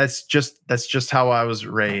just how I was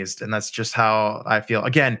raised, and that's just how I feel.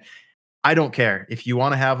 Again, I don't care if you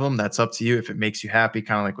want to have them. That's up to you. If it makes you happy,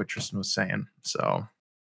 kind of like what Tristan was saying. So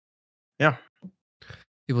yeah,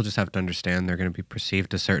 People just have to understand they're going to be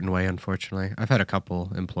perceived a certain way, unfortunately. I've had a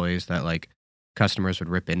couple employees that like customers would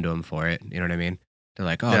rip into them for it. You know what I mean? They're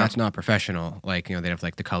like, oh, yeah, that's not professional. Like, they have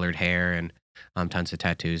like the colored hair and tons of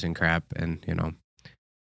tattoos and crap. And,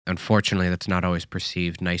 unfortunately, that's not always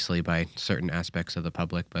perceived nicely by certain aspects of the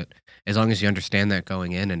public. But as long as you understand that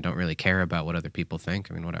going in and don't really care about what other people think,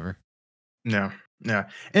 I mean, whatever. yeah, yeah.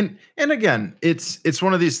 And again, it's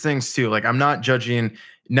one of these things too. Like I'm not judging.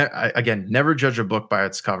 Again, never judge a book by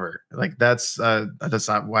its cover. Like that's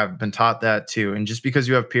not why I've been taught that too. And just because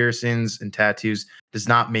you have piercings and tattoos does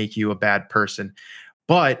not make you a bad person.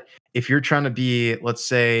 But if you're trying to be, let's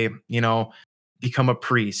say, become a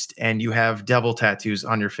priest and you have devil tattoos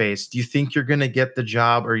on your face, do you think you're going to get the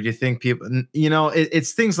job, or do you think people,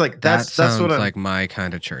 it's things like That that's what sounds I'm. like my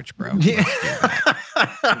kind of church, bro. Yeah, Let's do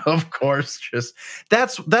that. of course. Just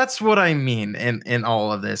that's what I mean in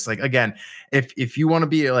all of this. Like again, if you want to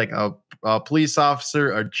be like a police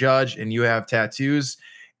officer, a judge, and you have tattoos,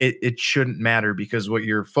 it shouldn't matter, because what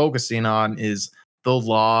you're focusing on is the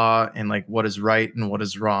law and like what is right and what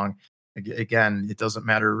is wrong. Again, it doesn't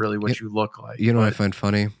matter really You, what you look like. you know what I But find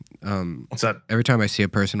funny? what's that? Every time I see a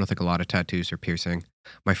person with like a lot of tattoos or piercing,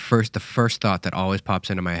 the first thought that always pops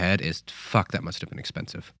into my head is, "Fuck, that must have been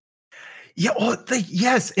expensive." Yeah, well,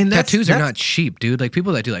 yes, and Tattoos are that's not cheap, dude. Like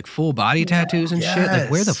people that do like full body tattoos and shit. Like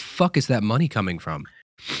where the yes. fuck is that money coming from?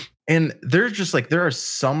 And there's just like there are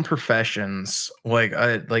some professions like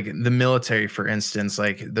the military, for instance,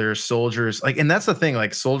 like there's soldiers, like, and that's the thing,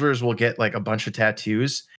 like soldiers will get like a bunch of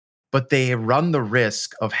tattoos, but they run the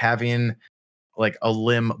risk of having like a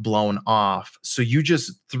limb blown off. So you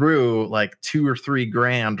just threw like 2 or 3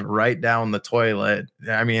 grand right down the toilet.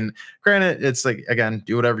 I mean, granted, it's like, again,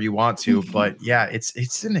 do whatever you want to, but yeah,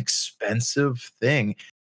 it's an expensive thing.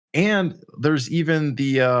 And there's even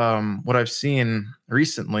the what I've seen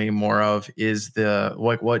recently more of is the,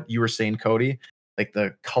 like what you were saying, Cody, like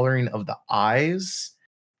the coloring of the eyes,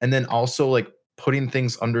 and then also like putting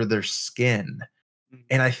things under their skin.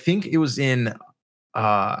 And I think it was in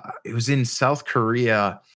South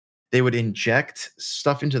Korea. They would inject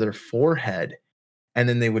stuff into their forehead, and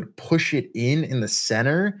then they would push it in the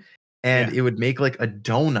center, and Yeah. it would make like a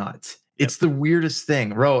donut. Yep. It's the weirdest thing,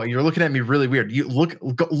 bro. You're looking at me really weird. You look,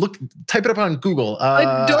 type it up on Google. A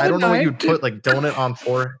I don't know what you'd donut. put, like donut on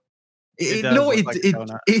for. It does No, look it like a it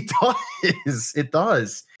donut. it does. It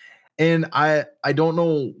does. And I don't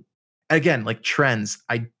know. Again, like trends.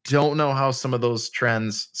 I don't know how some of those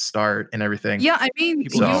trends start and everything. Yeah, I mean,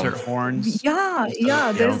 People So, insert horns. yeah, Also,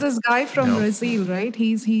 yeah. you There's know, this guy you from know. Brazil, right?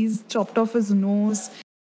 He's chopped off his nose.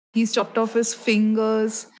 He's chopped off his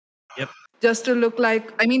fingers yep. just to look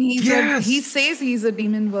like. I mean, he Yes. says he's a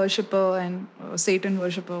demon worshipper and Satan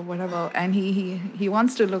worshipper, whatever, and he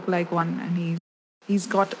wants to look like one, and he's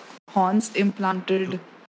got horns implanted.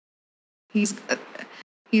 He's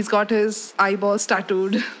he's got his eyeballs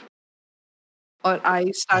tattooed or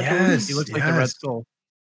eyes tattooed. He Yes. looks like the Red Yes. Skull.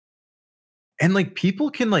 And like people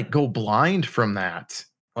can like go blind from that,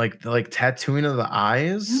 like the like tattooing of the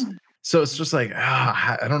eyes. Yeah. So it's just like,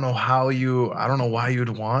 I don't know I don't know why you'd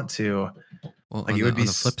want to. Well, Like on it the would be on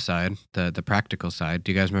the flip side, the practical side,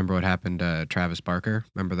 do you guys remember what happened to Travis Barker?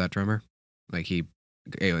 Remember that drummer? Like he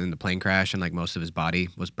in the plane crash and like most of his body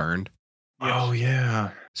was burned. Yep. oh yeah.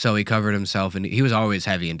 So he covered himself, and he was always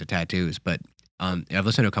heavy into tattoos. But I've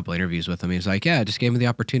listened to a couple interviews with him. He's like, yeah, I just gave him the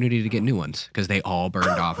opportunity to get new ones because they all burned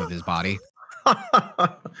off of his body.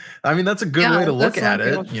 I mean, that's a good way Yeah, to look that's one at way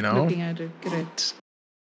it, of looking at it. Correct.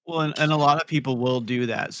 Well, and a lot of people will do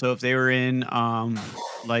that. So if they were in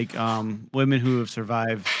women who have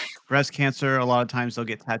survived breast cancer, a lot of times they'll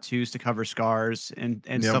get tattoos to cover scars and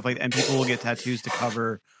Yep. stuff like that. And people will get tattoos to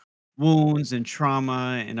cover wounds and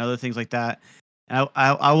trauma and other things like that. And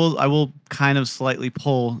I will kind of slightly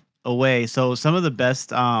pull away. So some of the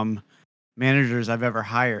best managers I've ever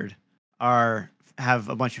hired are have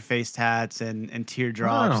a bunch of face tats and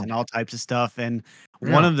teardrops Wow. and all types of stuff. And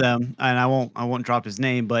one Yeah. of them, and I won't drop his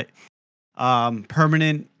name, but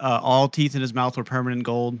permanent, all teeth in his mouth were permanent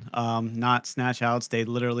gold, not snatch outs. They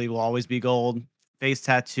literally will always be gold. Face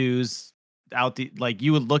tattoos, out the like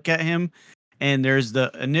you would look at him, and there's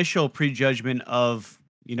the initial prejudgment of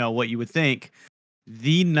what you would think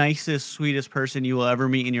the nicest, sweetest person you will ever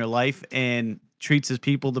meet in your life, and treats his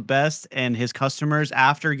people the best and his customers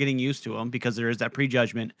after getting used to him because there is that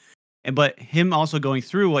prejudgment. And but him also going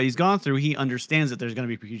through what he's gone through, he understands that there's going to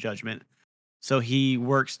be prejudgment. So he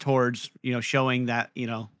works towards, showing that,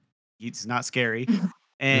 he's not scary. Yeah.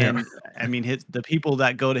 And I mean, the people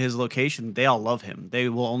that go to his location, they all love him. They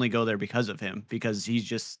will only go there because of him, because he's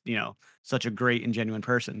just, such a great and genuine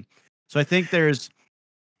person. So I think there's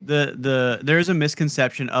a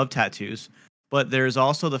misconception of tattoos, but there's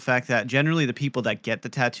also the fact that generally the people that get the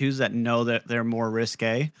tattoos that know that they're more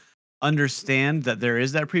risque understand that there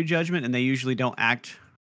is that prejudgment, and they usually don't act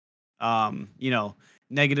um, you know,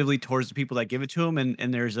 negatively towards the people that give it to them,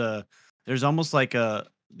 and there's almost like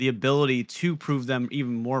the ability to prove them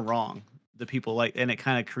even more wrong. The people like, and it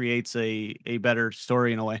kind of creates a better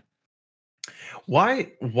story in a way.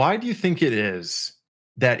 Why do you think it is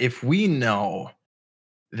that if we know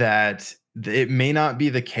that it may not be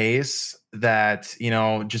the case that,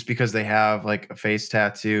 just because they have like a face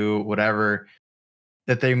tattoo, whatever,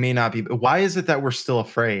 that they may not be, why is it that we're still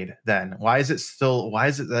afraid then? Why is it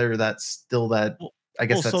there that's still that, Well, I well,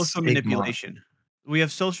 guess, that social stigma? manipulation. We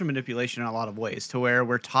have social manipulation in a lot of ways to where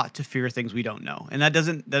we're taught to fear things we don't know. And that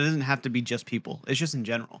doesn't have to be just people. It's just in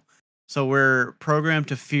general. So we're programmed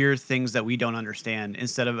to fear things that we don't understand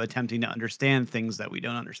instead of attempting to understand things that we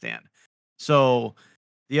don't understand. So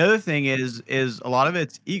the other thing is a lot of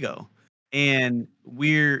it's ego. And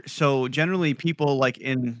we're so generally people like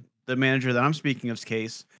in the manager that I'm speaking of's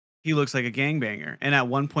case, he looks like a gangbanger. And at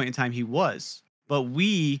one point in time he was. But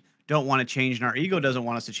we don't want to change and our ego doesn't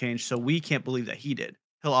want us to change, so we can't believe that he did.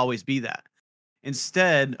 He'll always be that.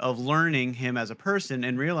 Instead of learning him as a person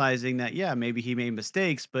and realizing that yeah, maybe he made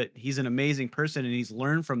mistakes, but he's an amazing person and he's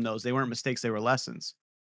learned from those. They weren't mistakes, they were lessons.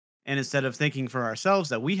 And instead of thinking for ourselves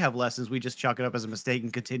that we have lessons, we just chalk it up as a mistake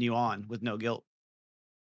and continue on with no guilt.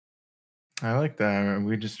 I like that.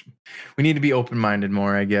 We need to be open minded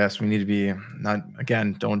more, I guess. We need to be not,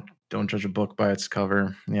 again, don't judge a book by its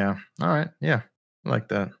cover. Yeah. All right. Yeah. I like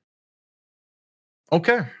that.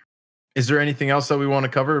 Okay. Is there anything else that we want to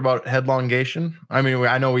cover about headlongation? I mean,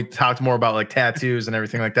 I know we talked more about like tattoos and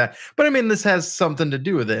everything like that, but I mean, this has something to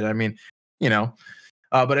do with it. I mean, you know,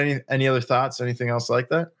 but any other thoughts? Anything else like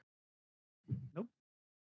that? Nope.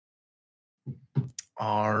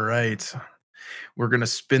 All right. We're gonna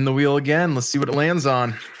spin the wheel again. Let's see what it lands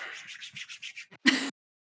on.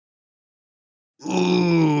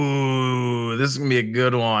 Ooh, this is gonna be a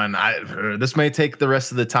good one. This may take the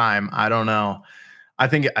rest of the time. I don't know. I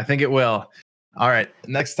think it will. All right.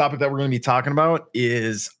 Next topic that we're going to be talking about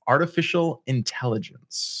is artificial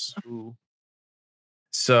intelligence. Ooh.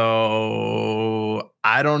 So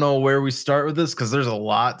I don't know where we start with this because there's a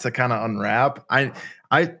lot to kind of unwrap.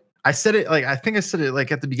 I said it like I think I said it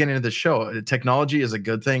like at the beginning of the show. Technology is a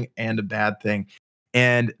good thing and a bad thing.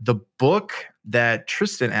 And the book that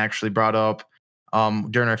Tristan actually brought up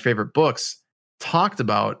during our favorite books talked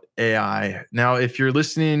about AI. Now, if you're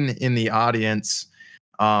listening in the audience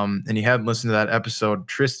and you haven't listened to that episode,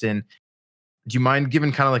 Tristan, do you mind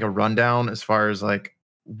giving kind of like a rundown as far as like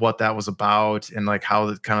what that was about and like how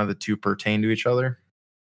the kind of the two pertain to each other?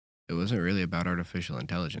 It wasn't really about artificial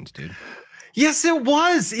intelligence, dude. Yes, it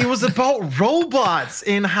was. It was about robots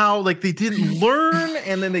and how like they didn't learn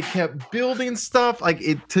and then they kept building stuff.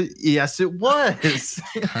 Yes, it was.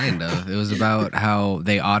 Kind of. It was about how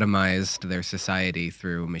they automized their society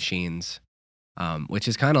through machines, which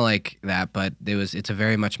is kind of like that, but it's a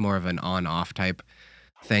very much more of an on-off type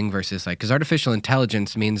thing versus like, because artificial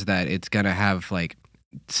intelligence means that it's gonna have like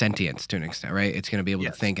sentience to an extent, right? It's gonna be able to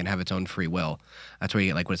Yes. think and have its own free will. That's where you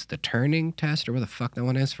get like what's the Turing test or where the fuck that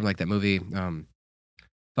one is from like that movie.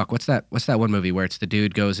 Fuck, what's that? What's that one movie where it's the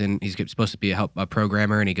dude goes in? He's supposed to be a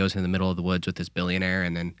programmer, and he goes in the middle of the woods with this billionaire,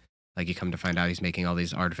 and then like you come to find out he's making all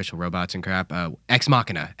these artificial robots and crap. Ex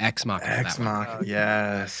Machina, Ex Machina. Ex That one. Mach,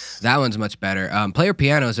 yes. That one's much better. Player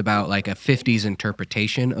Piano is about like a 50s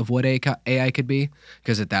interpretation of what AI could be,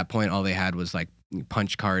 because at that point all they had was like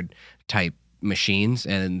punch card type machines,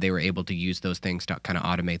 and they were able to use those things to kind of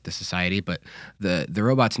automate the society. But the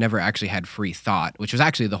robots never actually had free thought, which was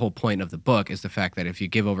actually the whole point of the book, is the fact that if you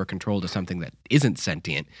give over control to something that isn't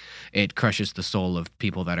sentient, it crushes the soul of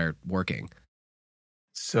people that are working.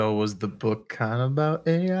 So was the book kind of about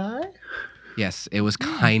AI? Yes, it was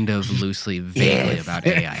kind of loosely, vaguely Yes. about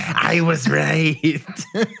AI. I was right.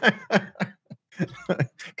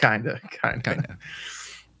 Kinda. Kind of.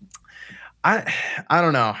 I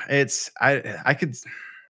don't know. I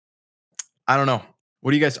don't know.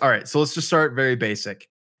 What do you guys? All right, so let's just start very basic.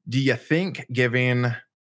 do you think giving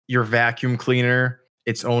your vacuum cleaner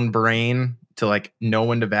its own brain to like know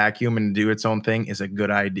when to vacuum and do its own thing is a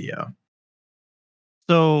good idea?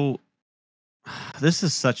 So this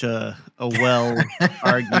is such a well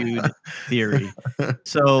argued theory.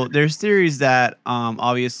 So there's theories that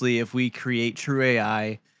obviously if we create true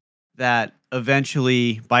AI, that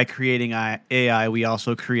eventually by creating AI we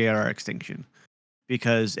also create our extinction,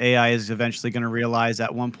 because AI is eventually going to realize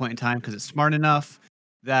at one point in time, because it's smart enough,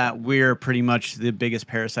 that we're pretty much the biggest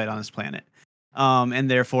parasite on this planet,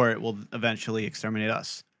 and therefore it will eventually exterminate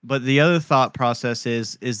us. But the other thought process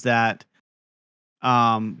is that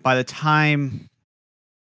by the time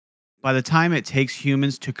it takes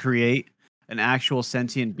humans to create an actual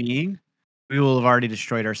sentient being, we will have already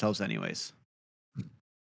destroyed ourselves anyways.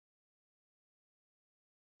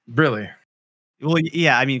 Really? Well,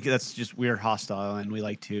 yeah, I mean, that's just we're hostile and we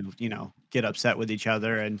like to, get upset with each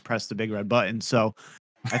other and press the big red button. So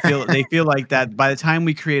they feel like that by the time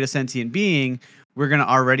we create a sentient being, we're gonna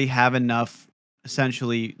already have enough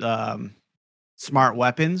essentially smart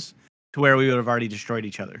weapons to where we would have already destroyed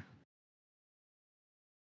each other.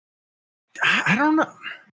 I don't know.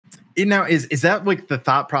 Now, is that like the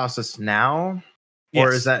thought process now,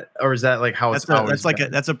 or is Yes. that like how it's always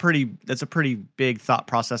been? That's a pretty big thought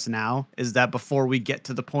process now. Is that before we get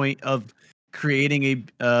to the point of creating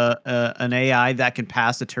an AI that can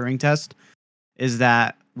pass the Turing test, is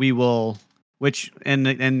that we will, which and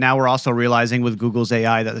now we're also realizing with Google's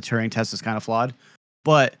AI that the Turing test is kind of flawed,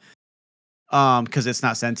 but because it's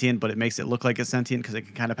not sentient, but it makes it look like it's sentient because it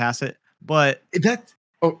can kind of pass it. But That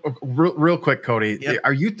real quick, Cody. Yep.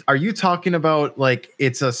 Are you talking about like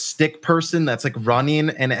it's a stick person that's like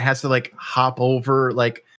running and it has to like hop over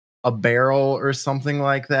like a barrel or something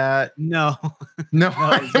like that? no, No,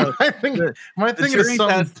 no. So I think the, my the thinking is Turing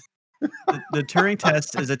something. test, the Turing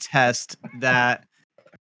test is a test that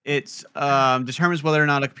it's determines whether or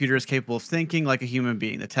not a computer is capable of thinking like a human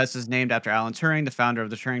being. The test is named after Alan Turing, the founder of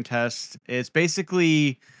the Turing test. It's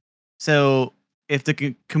basically, so if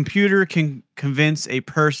the computer can convince a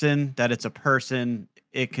person that it's a person,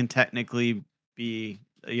 it can technically be,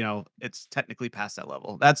 it's technically past that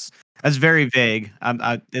level. That's very vague.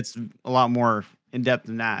 It's a lot more in depth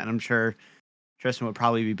than that, and I'm sure Tristan would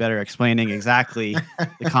probably be better explaining exactly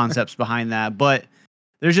the concepts behind that. But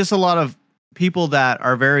there's just a lot of people that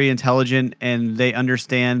are very intelligent and they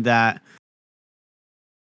understand that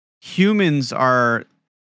humans are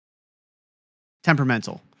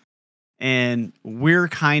temperamental and we're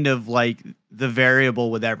kind of like the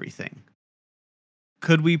variable with everything.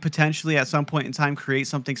 Could we potentially at some point in time create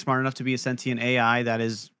something smart enough to be a sentient AI that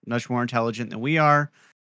is much more intelligent than we are?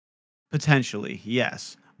 Potentially,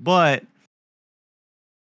 yes. But,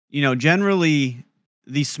 generally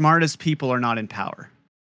the smartest people are not in power.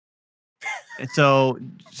 And so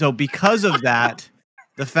because of that,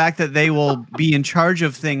 the fact that they will be in charge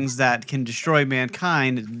of things that can destroy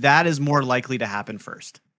mankind, that is more likely to happen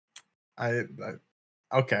first. I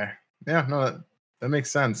okay. Yeah, no, that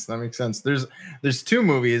makes sense. That makes sense. There's two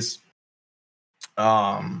movies.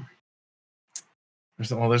 There's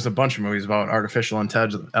a bunch of movies about artificial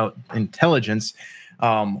intelligence.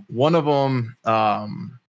 One of them,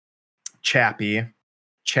 Chappie.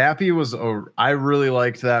 Chappie was I really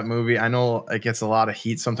liked that movie. I know it gets a lot of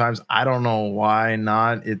heat sometimes. I don't know why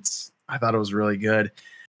not. I thought it was really good.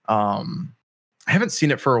 I haven't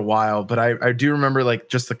seen it for a while, but I do remember like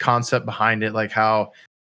just the concept behind it, like how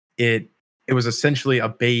it was essentially a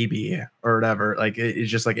baby or whatever. Like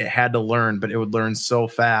it's just like it had to learn, but it would learn so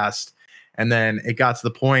fast. And then it got to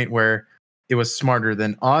the point where it was smarter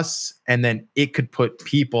than us, and then it could put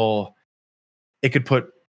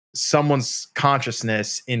someone's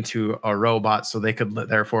consciousness into a robot so they could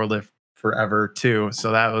therefore live forever too.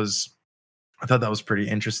 So I thought that was pretty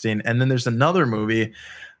interesting. And then there's another movie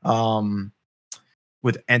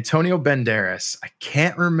with Antonio Banderas. I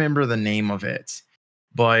can't remember the name of it,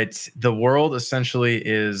 but the world essentially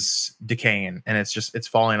is decaying and it's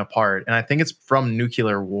falling apart. And I think it's from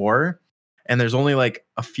nuclear war. And there's only like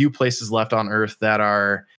a few places left on Earth that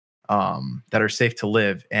are safe to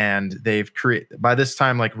live. And they've created, by this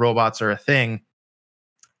time, like robots are a thing.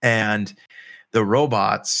 And the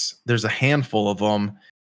robots, there's a handful of them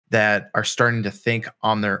that are starting to think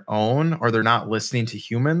on their own, or they're not listening to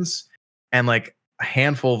humans. And like a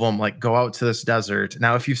handful of them like go out to this desert.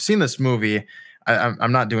 Now, if you've seen this movie,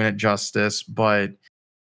 I'm not doing it justice, but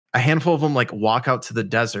a handful of them like walk out to the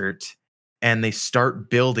desert and they start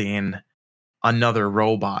building another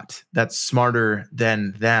robot that's smarter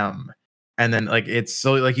than them. And then like it's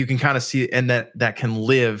so like you can kind of see, and that can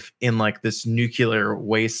live in like this nuclear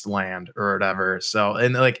wasteland or whatever. So,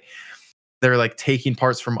 and like they're like taking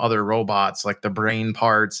parts from other robots, like the brain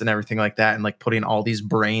parts and everything like that, and like putting all these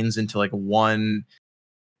brains into like one.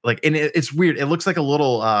 Like, and it's weird. It looks like a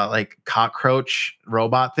little like cockroach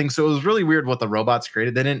robot thing. So it was really weird what the robots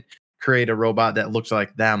created. They didn't create a robot that looked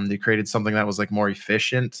like them. They created something that was like more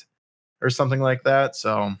efficient or something like that.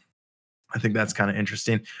 So I think that's kind of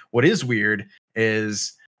interesting. What is weird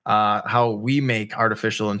is how we make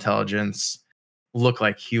artificial intelligence look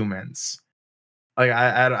like humans. Like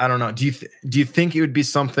I don't know. Do you think it would be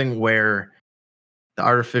something where the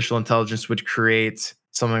artificial intelligence would create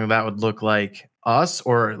something that would look like us,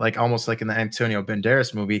 or like almost like in the Antonio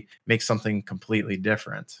Banderas movie, make something completely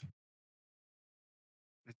different?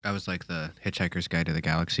 I was like the Hitchhiker's Guide to the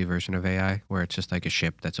Galaxy version of AI, where it's just like a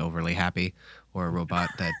ship that's overly happy, or a robot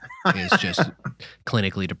that is just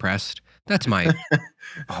clinically depressed. That's my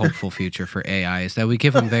hopeful future for AI, is that we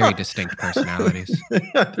give them very distinct personalities.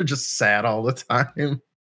 They're just sad all the time.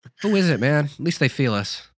 Who is it, man? At least they feel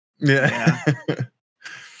us. Yeah.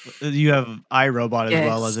 You have iRobot as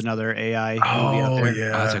well as Yes. another AI movie out Oh there. yeah,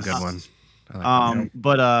 Oh, that's a good one. I like that one.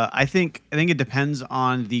 But I think it depends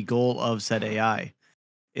on the goal of said AI.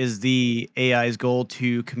 Is the AI's goal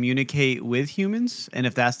to communicate with humans? And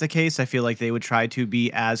if that's the case, I feel like they would try to be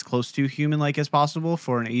as close to human-like as possible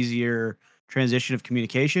for an easier transition of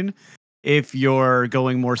communication. If you're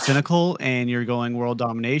going more cynical and you're going world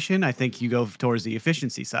domination, I think you go towards the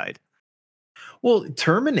efficiency side. Well,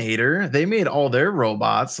 Terminator, they made all their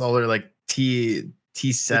robots, all their like T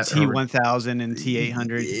The set or T1000 and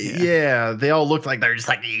T800. Yeah. yeah, they all look like they're just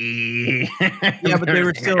like Yeah, but they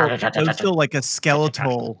were still like a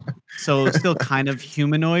skeletal, so still kind of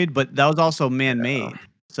humanoid, but that was also man-made.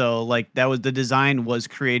 So like that was the design was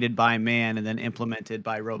created by man and then implemented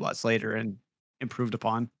by robots later and improved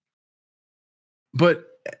upon. But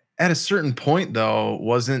at a certain point, though,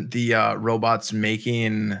 wasn't the robots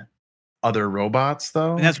making other robots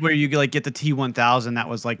And though? that's where you like get the T1000 that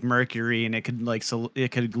was like mercury and it could like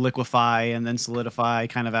it could liquefy and then solidify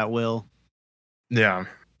kind of at will. Yeah.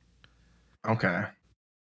 Okay.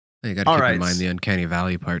 You got to All keep in right. mind the uncanny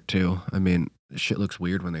valley part too. I mean, shit looks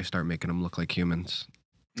weird when they start making them look like humans,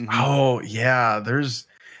 Mhm. Oh yeah, there was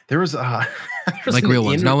there was like an real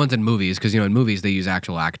ones. inter- Not ones in movies, because in movies they use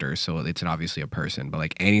actual actors, so it's obviously a person. But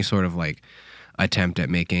like any sort of like attempt at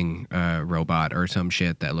making a robot or some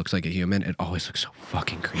shit that looks like a human, it always looks so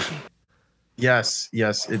fucking creepy. Yes,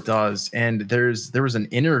 yes, it does. And there was an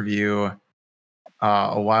interview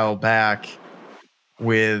a while back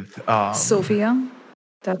with Sophia,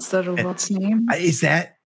 that's the robot's name. is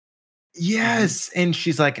that yes, and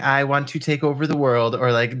she's like, I want to take over the world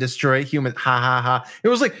or like destroy humans. Ha ha ha. It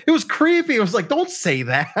was creepy. It was like, don't say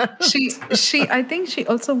that. I think she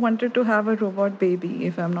also wanted to have a robot baby,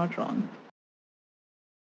 if I'm not wrong.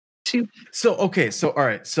 She So okay, so all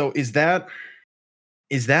right. So is that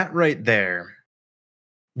right there?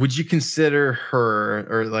 Would you consider her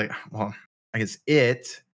or like, well, I guess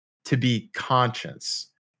it to be conscious?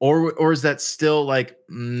 Or is that still like,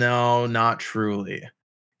 no, not truly?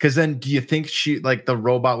 Because then do you think she like the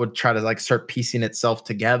robot would try to like start piecing itself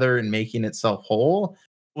together and making itself whole?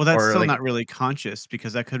 Well, that's Or still like not really conscious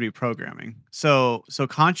because that could be programming. So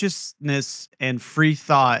consciousness and free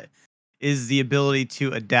thought is the ability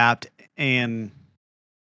to adapt, and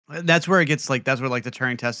that's where it gets like that's where like the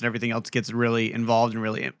Turing test and everything else gets really involved and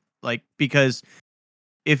really like because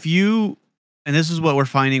if you and this is what we're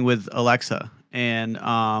finding with Alexa and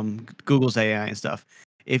Google's AI and stuff.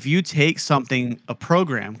 If you take something a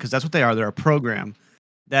program, because that's what they are, they're a program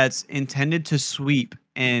that's intended to sweep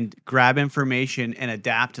and grab information and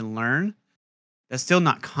adapt and learn, that's still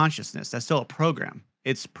not consciousness. That's still a program.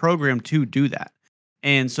 It's programmed to do that.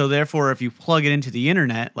 And so, therefore, if you plug it into the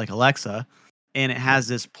internet, like Alexa, and it has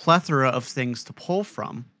this plethora of things to pull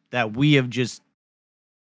from that we have just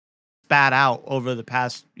spat out over the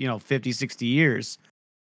past, 50, 60 years,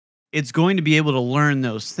 it's going to be able to learn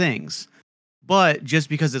those things. But just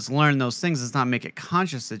because it's learned those things does not make it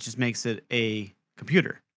conscious. It just makes it a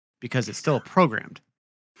computer because it's still programmed.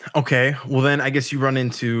 okay, well then I guess you run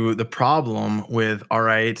into the problem with all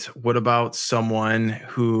right, what about someone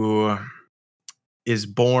who is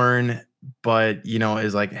born but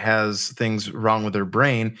is like has things wrong with their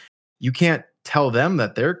brain? You can't tell them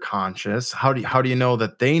that they're conscious. How do you know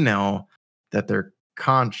that they're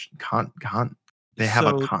they have a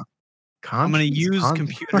So I'm going to conscience? use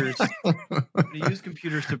computers. I'm going to use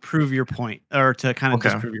computers to prove your point or to kind of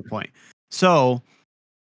Okay. disprove your point. So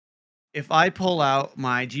if I pull out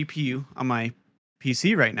my GPU on my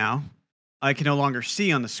PC right now, I can no longer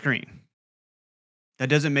see on the screen. That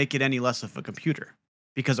doesn't make it any less of a computer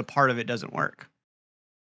because a part of it doesn't work.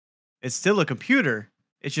 It's still a computer,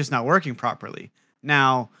 It's just not working properly.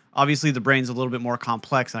 Now, obviously, the brain's a little bit more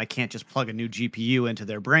complex, and I can't just plug a new GPU into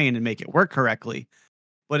their brain and make it work correctly.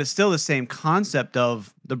 But it's still the same concept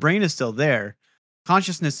of the brain is still there,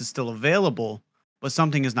 consciousness is still available, but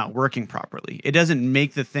something is not working properly. It doesn't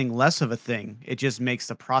make the thing less of a thing, it just makes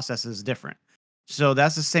the processes different. So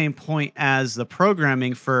that's the same point as the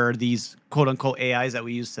programming for these quote unquote AIs that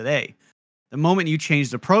we use today. The moment you change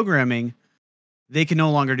the programming, they can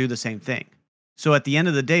no longer do the same thing. So at the end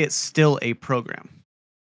of the day, it's still a program.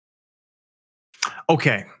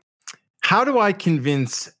 Okay. How do I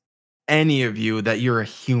convince any of you that you're a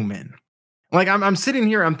human? Like I'm sitting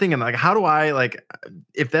here, I'm thinking like, how do I like,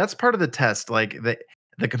 if that's part of the test, like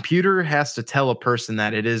the computer has to tell a person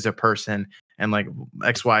that it is a person and like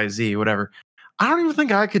X, Y, Z, whatever. I don't even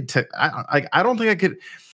think I could. I don't think I could.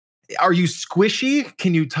 Are you squishy?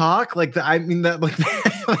 Can you talk? Like I mean that like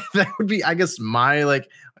that would be, I guess, my like.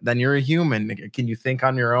 Then you're a human. Can you think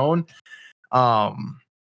on your own? I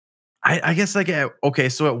guess like okay.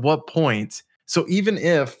 So at what point? So even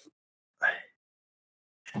if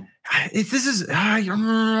this is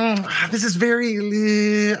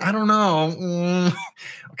very I don't know.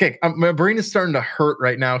 Okay, my brain is starting to hurt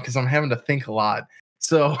right now because I'm having to think a lot.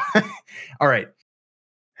 So, all right.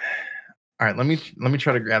 Let me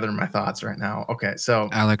try to gather my thoughts right now. Okay, so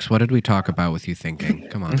Alex, what did we talk about with you thinking?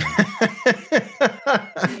 Come on.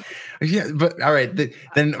 Yeah, but all right,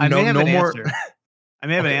 then I may have no an more. answer. I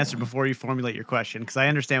may have an answer before you formulate your question because I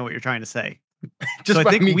understand what you're trying to say. Just so by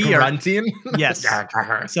I think me we grunting? Yes.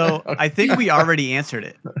 So I think we already answered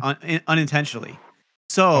it unintentionally.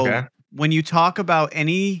 So Okay. when you talk about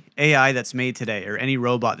any AI that's made today or any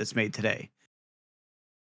robot that's made today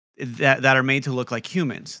that are made to look like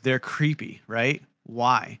humans, they're creepy, right?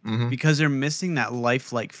 Why? Mhm. Because they're missing that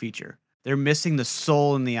lifelike feature. They're missing the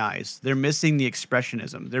soul in the eyes. They're missing the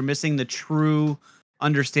expressionism. They're missing the true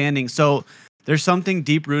understanding. So there's something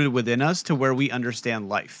deep rooted within us to where we understand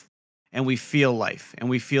life and we feel life and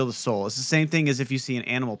we feel the soul. It's the same thing as if you see an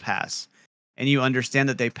animal pass and you understand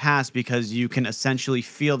that they pass because you can essentially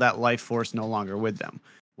feel that life force no longer with them.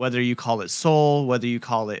 Whether you call it soul, whether you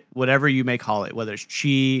call it whatever you may call it, whether it's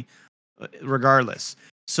chi, regardless.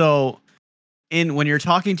 So when you're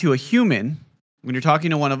talking to a human, when you're talking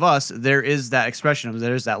to one of us, there is that expression,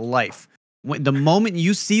 there's that life. The moment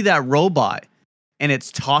you see that robot and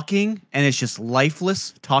it's talking and it's just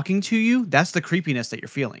lifeless talking to you, that's the creepiness that you're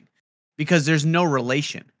feeling because there's no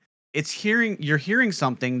relation. You're hearing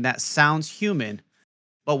something that sounds human,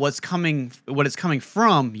 but what it's coming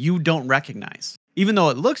from, you don't recognize. Even though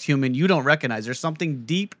it looks human, you don't recognize. There's something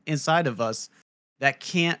deep inside of us that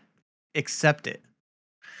can't accept it.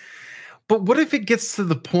 But what if it gets to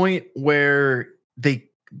the point where the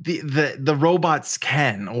robots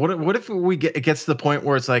can? What if it gets to the point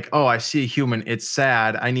where it's like, oh, I see a human, it's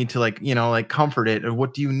sad, I need to like comfort it, or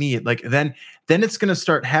what do you need? Like then it's gonna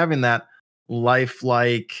start having that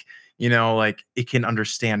lifelike, like it can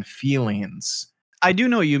understand feelings. I do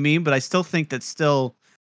know what you mean, but I still think that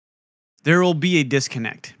there will be a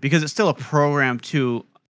disconnect because it's still a program to.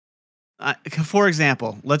 For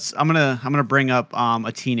example, I'm gonna bring up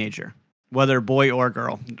a teenager, whether boy or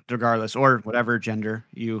girl, regardless, or whatever gender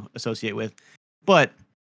you associate with. But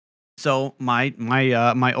so my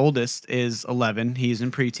oldest is 11. He's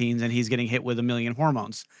in preteens and he's getting hit with a million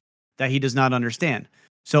hormones that he does not understand.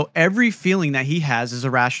 So every feeling that he has is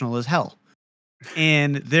irrational as hell.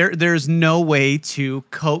 And there's no way to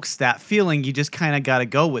coax that feeling. You just kind of got to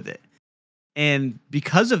go with it. And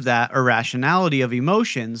because of that irrationality of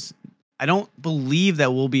emotions, I don't believe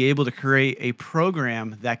that we'll be able to create a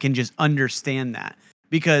program that can just understand that.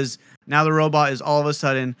 Because now the robot is all of a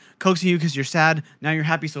sudden coaxing you because you're sad. Now you're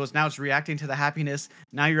happy, so it's reacting to the happiness.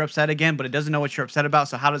 Now you're upset again, but it doesn't know what you're upset about.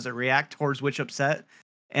 So how does it react towards which upset?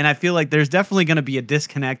 And I feel like there's definitely going to be a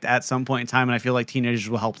disconnect at some point in time. And I feel like teenagers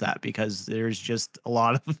will help that because there's just a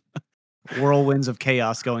lot of whirlwinds of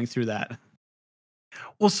chaos going through that.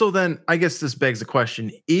 Well, so then I guess this begs the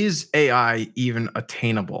question, is AI even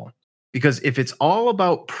attainable? Because if it's all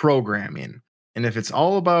about programming and if it's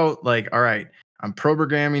all about like, all right, I'm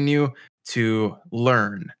programming you to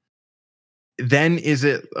learn, then is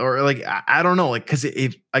it, or like I don't know, like because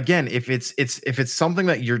if it's something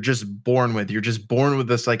that you're just born with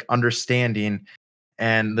this like understanding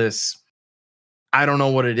and this, I don't know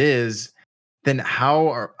what it is, then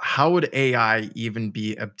how would AI even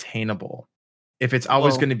be obtainable if it's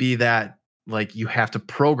always Well, going to be that like you have to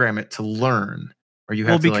program it to learn, or you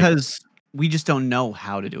have to like. because we just don't know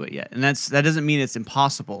how to do it yet. And that doesn't mean it's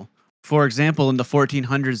impossible. For example, in the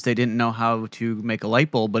 1400s, they didn't know how to make a light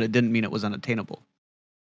bulb, but it didn't mean it was unattainable.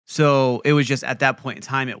 So it was just at that point in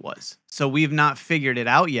time it was. So we've not figured it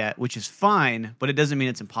out yet, which is fine, but it doesn't mean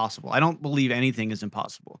it's impossible. I don't believe anything is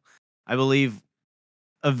impossible. I believe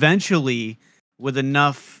eventually, with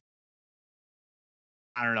enough,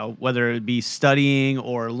 I don't know, whether it be studying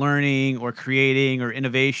or learning or creating or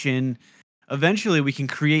innovation, eventually we can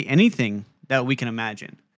create anything that we can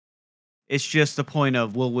imagine. It's just the point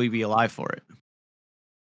of, will we be alive for it?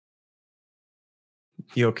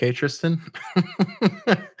 You okay, Tristan?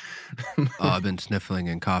 Oh, I've been sniffling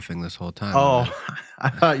and coughing this whole time. Oh, man. I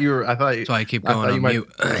thought you were. I thought you. So I keep I going thought you on might.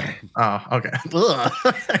 mute. Oh, okay.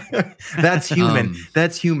 Ugh. That's human.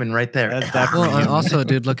 That's human right there. That's definitely Well, human. also,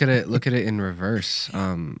 dude, look at it. Look at it in reverse.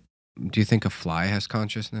 Do you think a fly has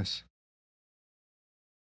consciousness?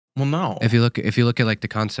 Well, no. If you look at like the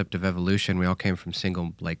concept of evolution, we all came from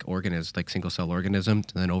single cell organisms,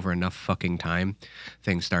 and then over enough fucking time,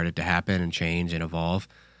 things started to happen and change and evolve.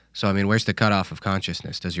 So I mean, where's the cutoff of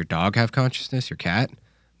consciousness? Does your dog have consciousness? Your cat?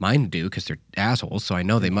 Mine do, because they're assholes. So I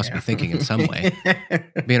know they must be thinking in some way.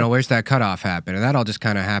 But, where's that cutoff happen? And that all just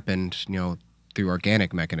kind of happened, through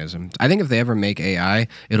organic mechanisms. I think if they ever make AI,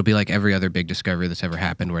 it'll be like every other big discovery that's ever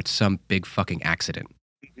happened, where it's some big fucking accident.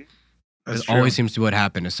 That's It true. always seems to be what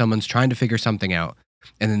happened is someone's trying to figure something out,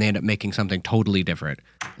 and then they end up making something totally different.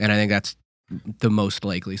 And I think that's the most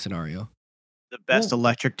likely scenario. The best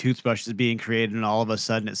electric toothbrush is being created, and all of a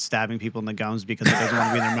sudden it's stabbing people in the gums because it doesn't want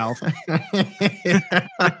to be in their mouth.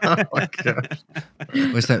 Oh my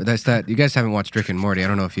gosh. What's that? That's that. You guys haven't watched Rick and Morty. I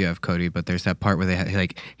don't know if you have, Cody, but there's that part where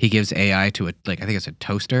he gives AI to a I think it's a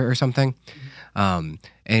toaster or something. And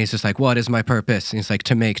he's just like, "What is my purpose?" And he's like,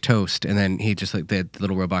 "To make toast." And then he just the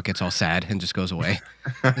little robot gets all sad and just goes away.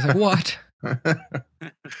 He's like, "What?"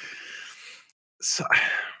 So,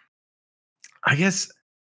 I guess.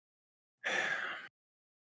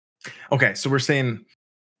 Okay, so we're saying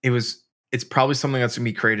it's probably something that's gonna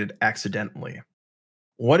be created accidentally.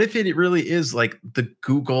 What if it really is like the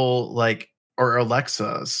Google or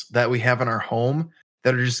Alexas that we have in our home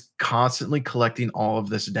that are just constantly collecting all of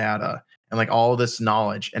this data and like all of this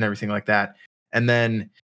knowledge and everything like that? And then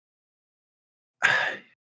I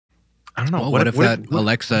don't know. Well, what if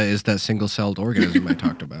Alexa is that single-celled organism I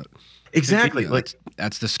talked about? Exactly.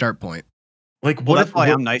 That's the start point. Like Well, what that's if why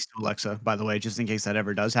I'm nice to Alexa, by the way, just in case that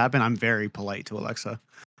ever does happen. I'm very polite to Alexa.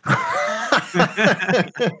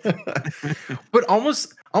 But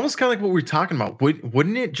almost kind of like what we're talking about.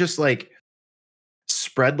 Wouldn't it just like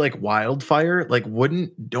spread like wildfire? Like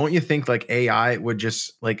don't you think like AI would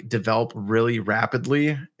just like develop really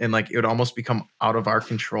rapidly and like it would almost become out of our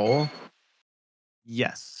control?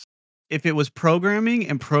 Yes. If it was programming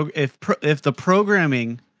and if the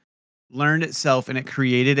programming learned itself and it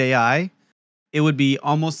created AI, it would be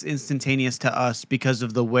almost instantaneous to us because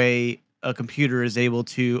of the way a computer is able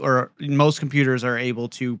to, or most computers are able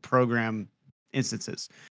to program instances.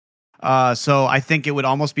 So I think it would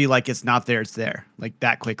almost be like it's not there, it's there, like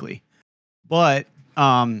that quickly. But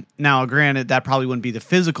now, granted, that probably wouldn't be the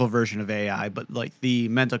physical version of AI, but like the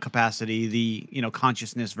mental capacity, the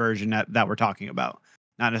consciousness version that we're talking about,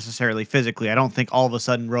 not necessarily physically. I don't think all of a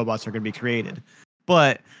sudden robots are going to be created,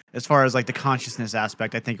 but as far as like the consciousness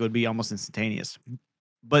aspect, I think it would be almost instantaneous.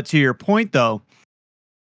 But to your point, though,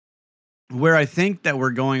 where I think that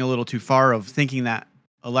we're going a little too far of thinking that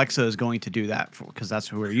Alexa is going to do that because that's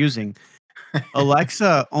who we're using.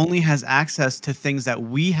 Alexa only has access to things that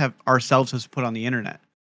we have ourselves has put on the internet.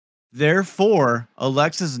 Therefore,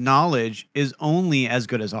 Alexa's knowledge is only as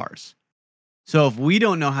good as ours. So if we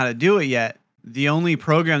don't know how to do it yet, the only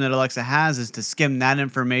program that Alexa has is to skim that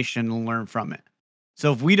information and learn from it.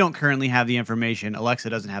 So if we don't currently have the information, Alexa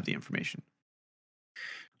doesn't have the information.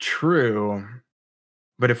 True.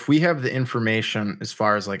 But if we have the information as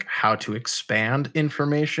far as like how to expand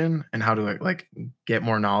information and how to like get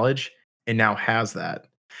more knowledge, it now has that.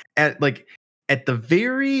 At the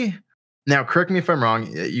very now, correct me if I'm wrong,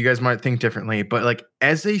 you guys might think differently, but like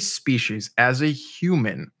as a species, as a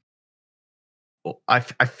human, I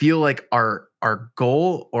feel like our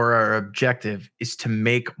goal or our objective is to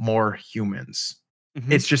make more humans. Mhm.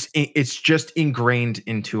 It's just ingrained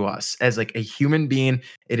into us as like a human being.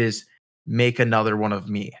 It is make another one of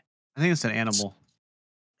me. I think it's an animal,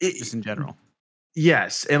 just It, in general.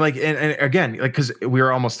 yes, and like and again, like because we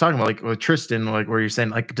were almost talking about like with Tristan, like where you're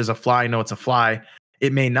saying like, does a fly know it's a fly?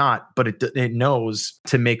 It may not, but it knows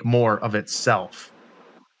to make more of itself.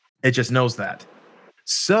 It just knows that.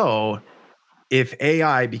 So if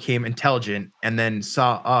AI became intelligent and then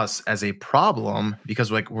saw us as a problem because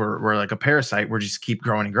like we're like a parasite, we're just keep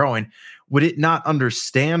growing and growing, would it not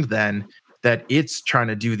understand then that it's trying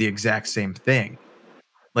to do the exact same thing?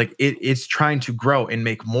 Like it's trying to grow and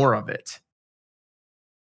make more of it.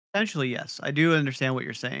 Potentially, yes. I do understand what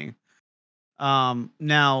you're saying.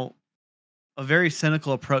 Now, a very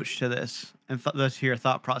cynical approach to this and to your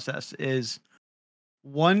thought process is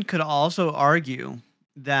one could also argue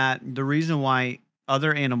that the reason why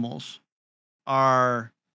other animals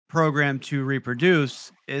are programmed to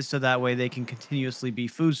reproduce is so that way they can continuously be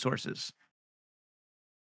food sources.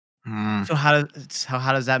 Hmm. So how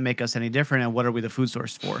does that make us any different, and what are we the food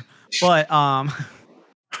source for? But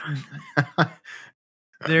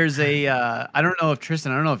there's a I don't know if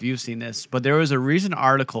Tristan, I don't know if you've seen this, but there was a recent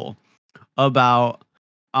article about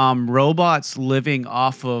robots living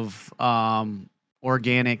off of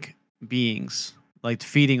organic beings, like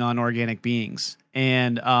feeding on organic beings.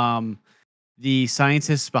 And the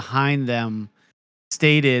scientists behind them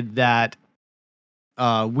stated that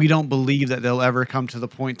we don't believe that they'll ever come to the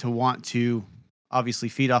point to want to obviously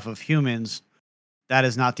feed off of humans. That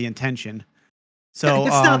is not the intention. So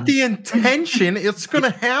It's not the intention. It's gonna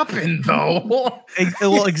happen though. well,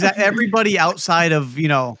 everybody outside of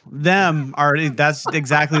them are that's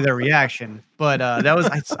exactly their reaction. But that was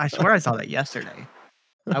I swear I saw that yesterday.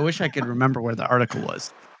 I wish I could remember where the article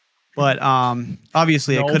was. But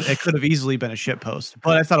obviously No. it could have easily been a shit post.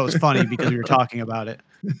 But I thought it was funny because we were talking about it.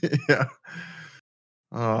 Yeah.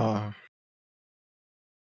 All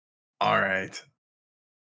right.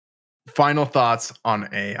 Final thoughts on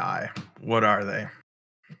AI. What are they?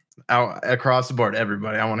 Out across the board,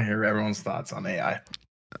 everybody. I want to hear everyone's thoughts on AI.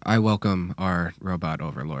 I welcome our robot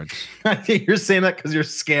overlords. You're saying that because you're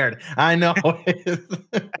scared. I know.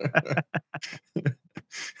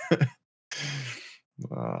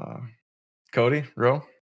 Cody, Ro?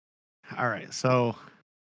 All right. So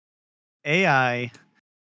AI,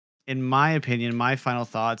 in my opinion, my final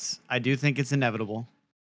thoughts, I do think it's inevitable.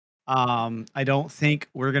 I don't think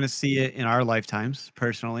we're gonna see it in our lifetimes,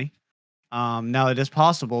 personally. Now it is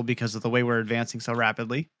possible because of the way we're advancing so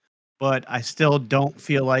rapidly, but I still don't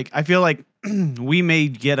feel like I feel like we may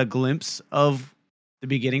get a glimpse of the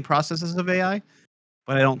beginning processes of AI,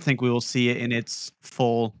 but I don't think we will see it in its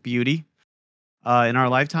full beauty in our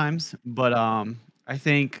lifetimes. But I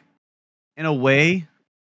think in a way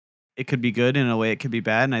it could be good, in a way it could be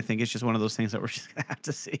bad, and I think it's just one of those things that we're just gonna have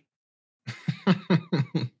to see.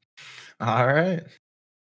 All right.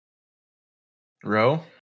 Ro?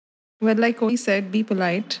 Well, like Cody said, be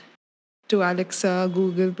polite to Alexa,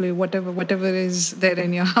 Google Play, whatever is there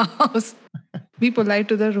in your house. Be polite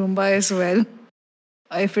to the Roomba as well.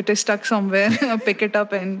 If it is stuck somewhere, pick it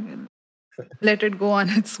up and let it go on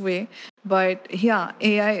its way. But yeah,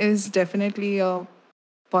 AI is definitely a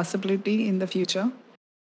possibility in the future,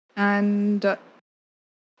 and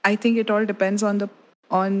I think it all depends on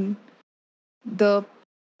the.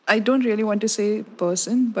 I don't really want to say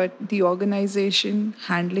person, but the organization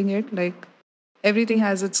handling it. Like everything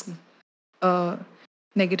has its uh,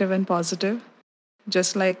 negative and positive.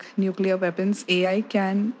 Just like nuclear weapons, AI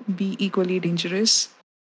can be equally dangerous.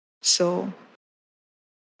 So,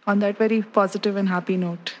 on that very positive and happy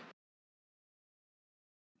note,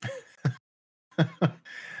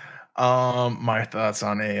 My thoughts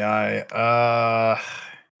on AI.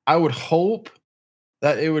 I would hope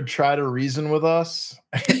that it would try to reason with us.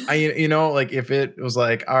 Like if it was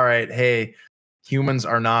like, all right, hey, humans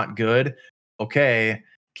are not good. Okay,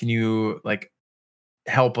 can you like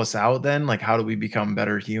help us out then? Like, how do we become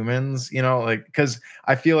better humans? Like, because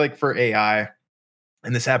I feel like for AI,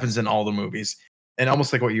 and this happens in all the movies, and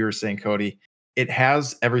almost like what you were saying, Cody, it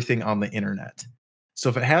has everything on the internet. So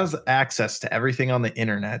if it has access to everything on the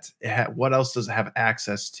internet, what else does it have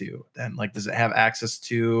access to then? Like, does it have access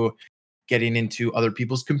to getting into other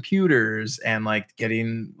people's computers and like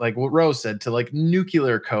getting like what Rose said to like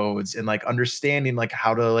nuclear codes and like understanding like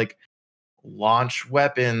how to like launch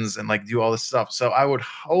weapons and like do all this stuff? So I would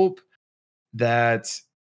hope that,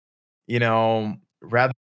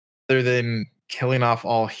 rather than killing off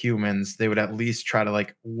all humans, they would at least try to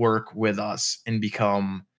like work with us and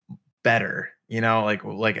become better,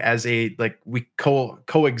 like as a like we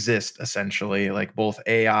coexist essentially, like both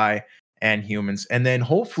AI and humans, and then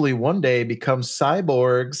hopefully one day become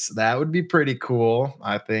cyborgs. That would be pretty cool.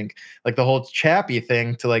 I think like the whole Chappie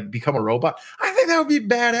thing to like become a robot, I think that would be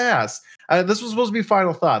badass. This was supposed to be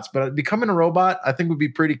final thoughts, but becoming a robot I think would be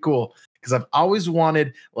pretty cool because I've always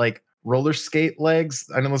wanted like roller skate legs.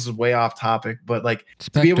 I know this is way off topic, but like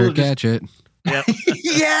to be able Spectre to Gadget. Yep.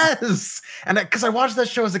 yes, and because I watched that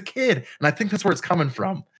show as a kid, and I think that's where it's coming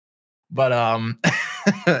from. But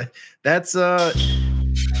that's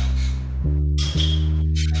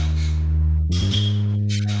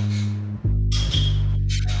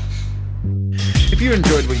If you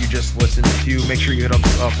enjoyed what you just listened to, make sure you hit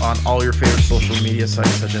us up on all your favorite social media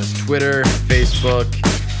sites such as Twitter, Facebook,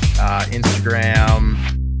 Instagram,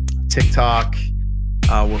 TikTok.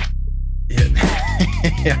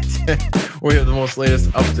 We have the most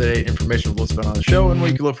latest up-to-date information we'll spend on the show and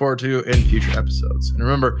what you can look forward to in future episodes. And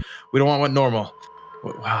remember, we don't want what normal.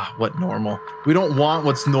 What normal? We don't want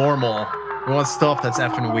what's normal. We want stuff that's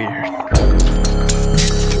effing weird.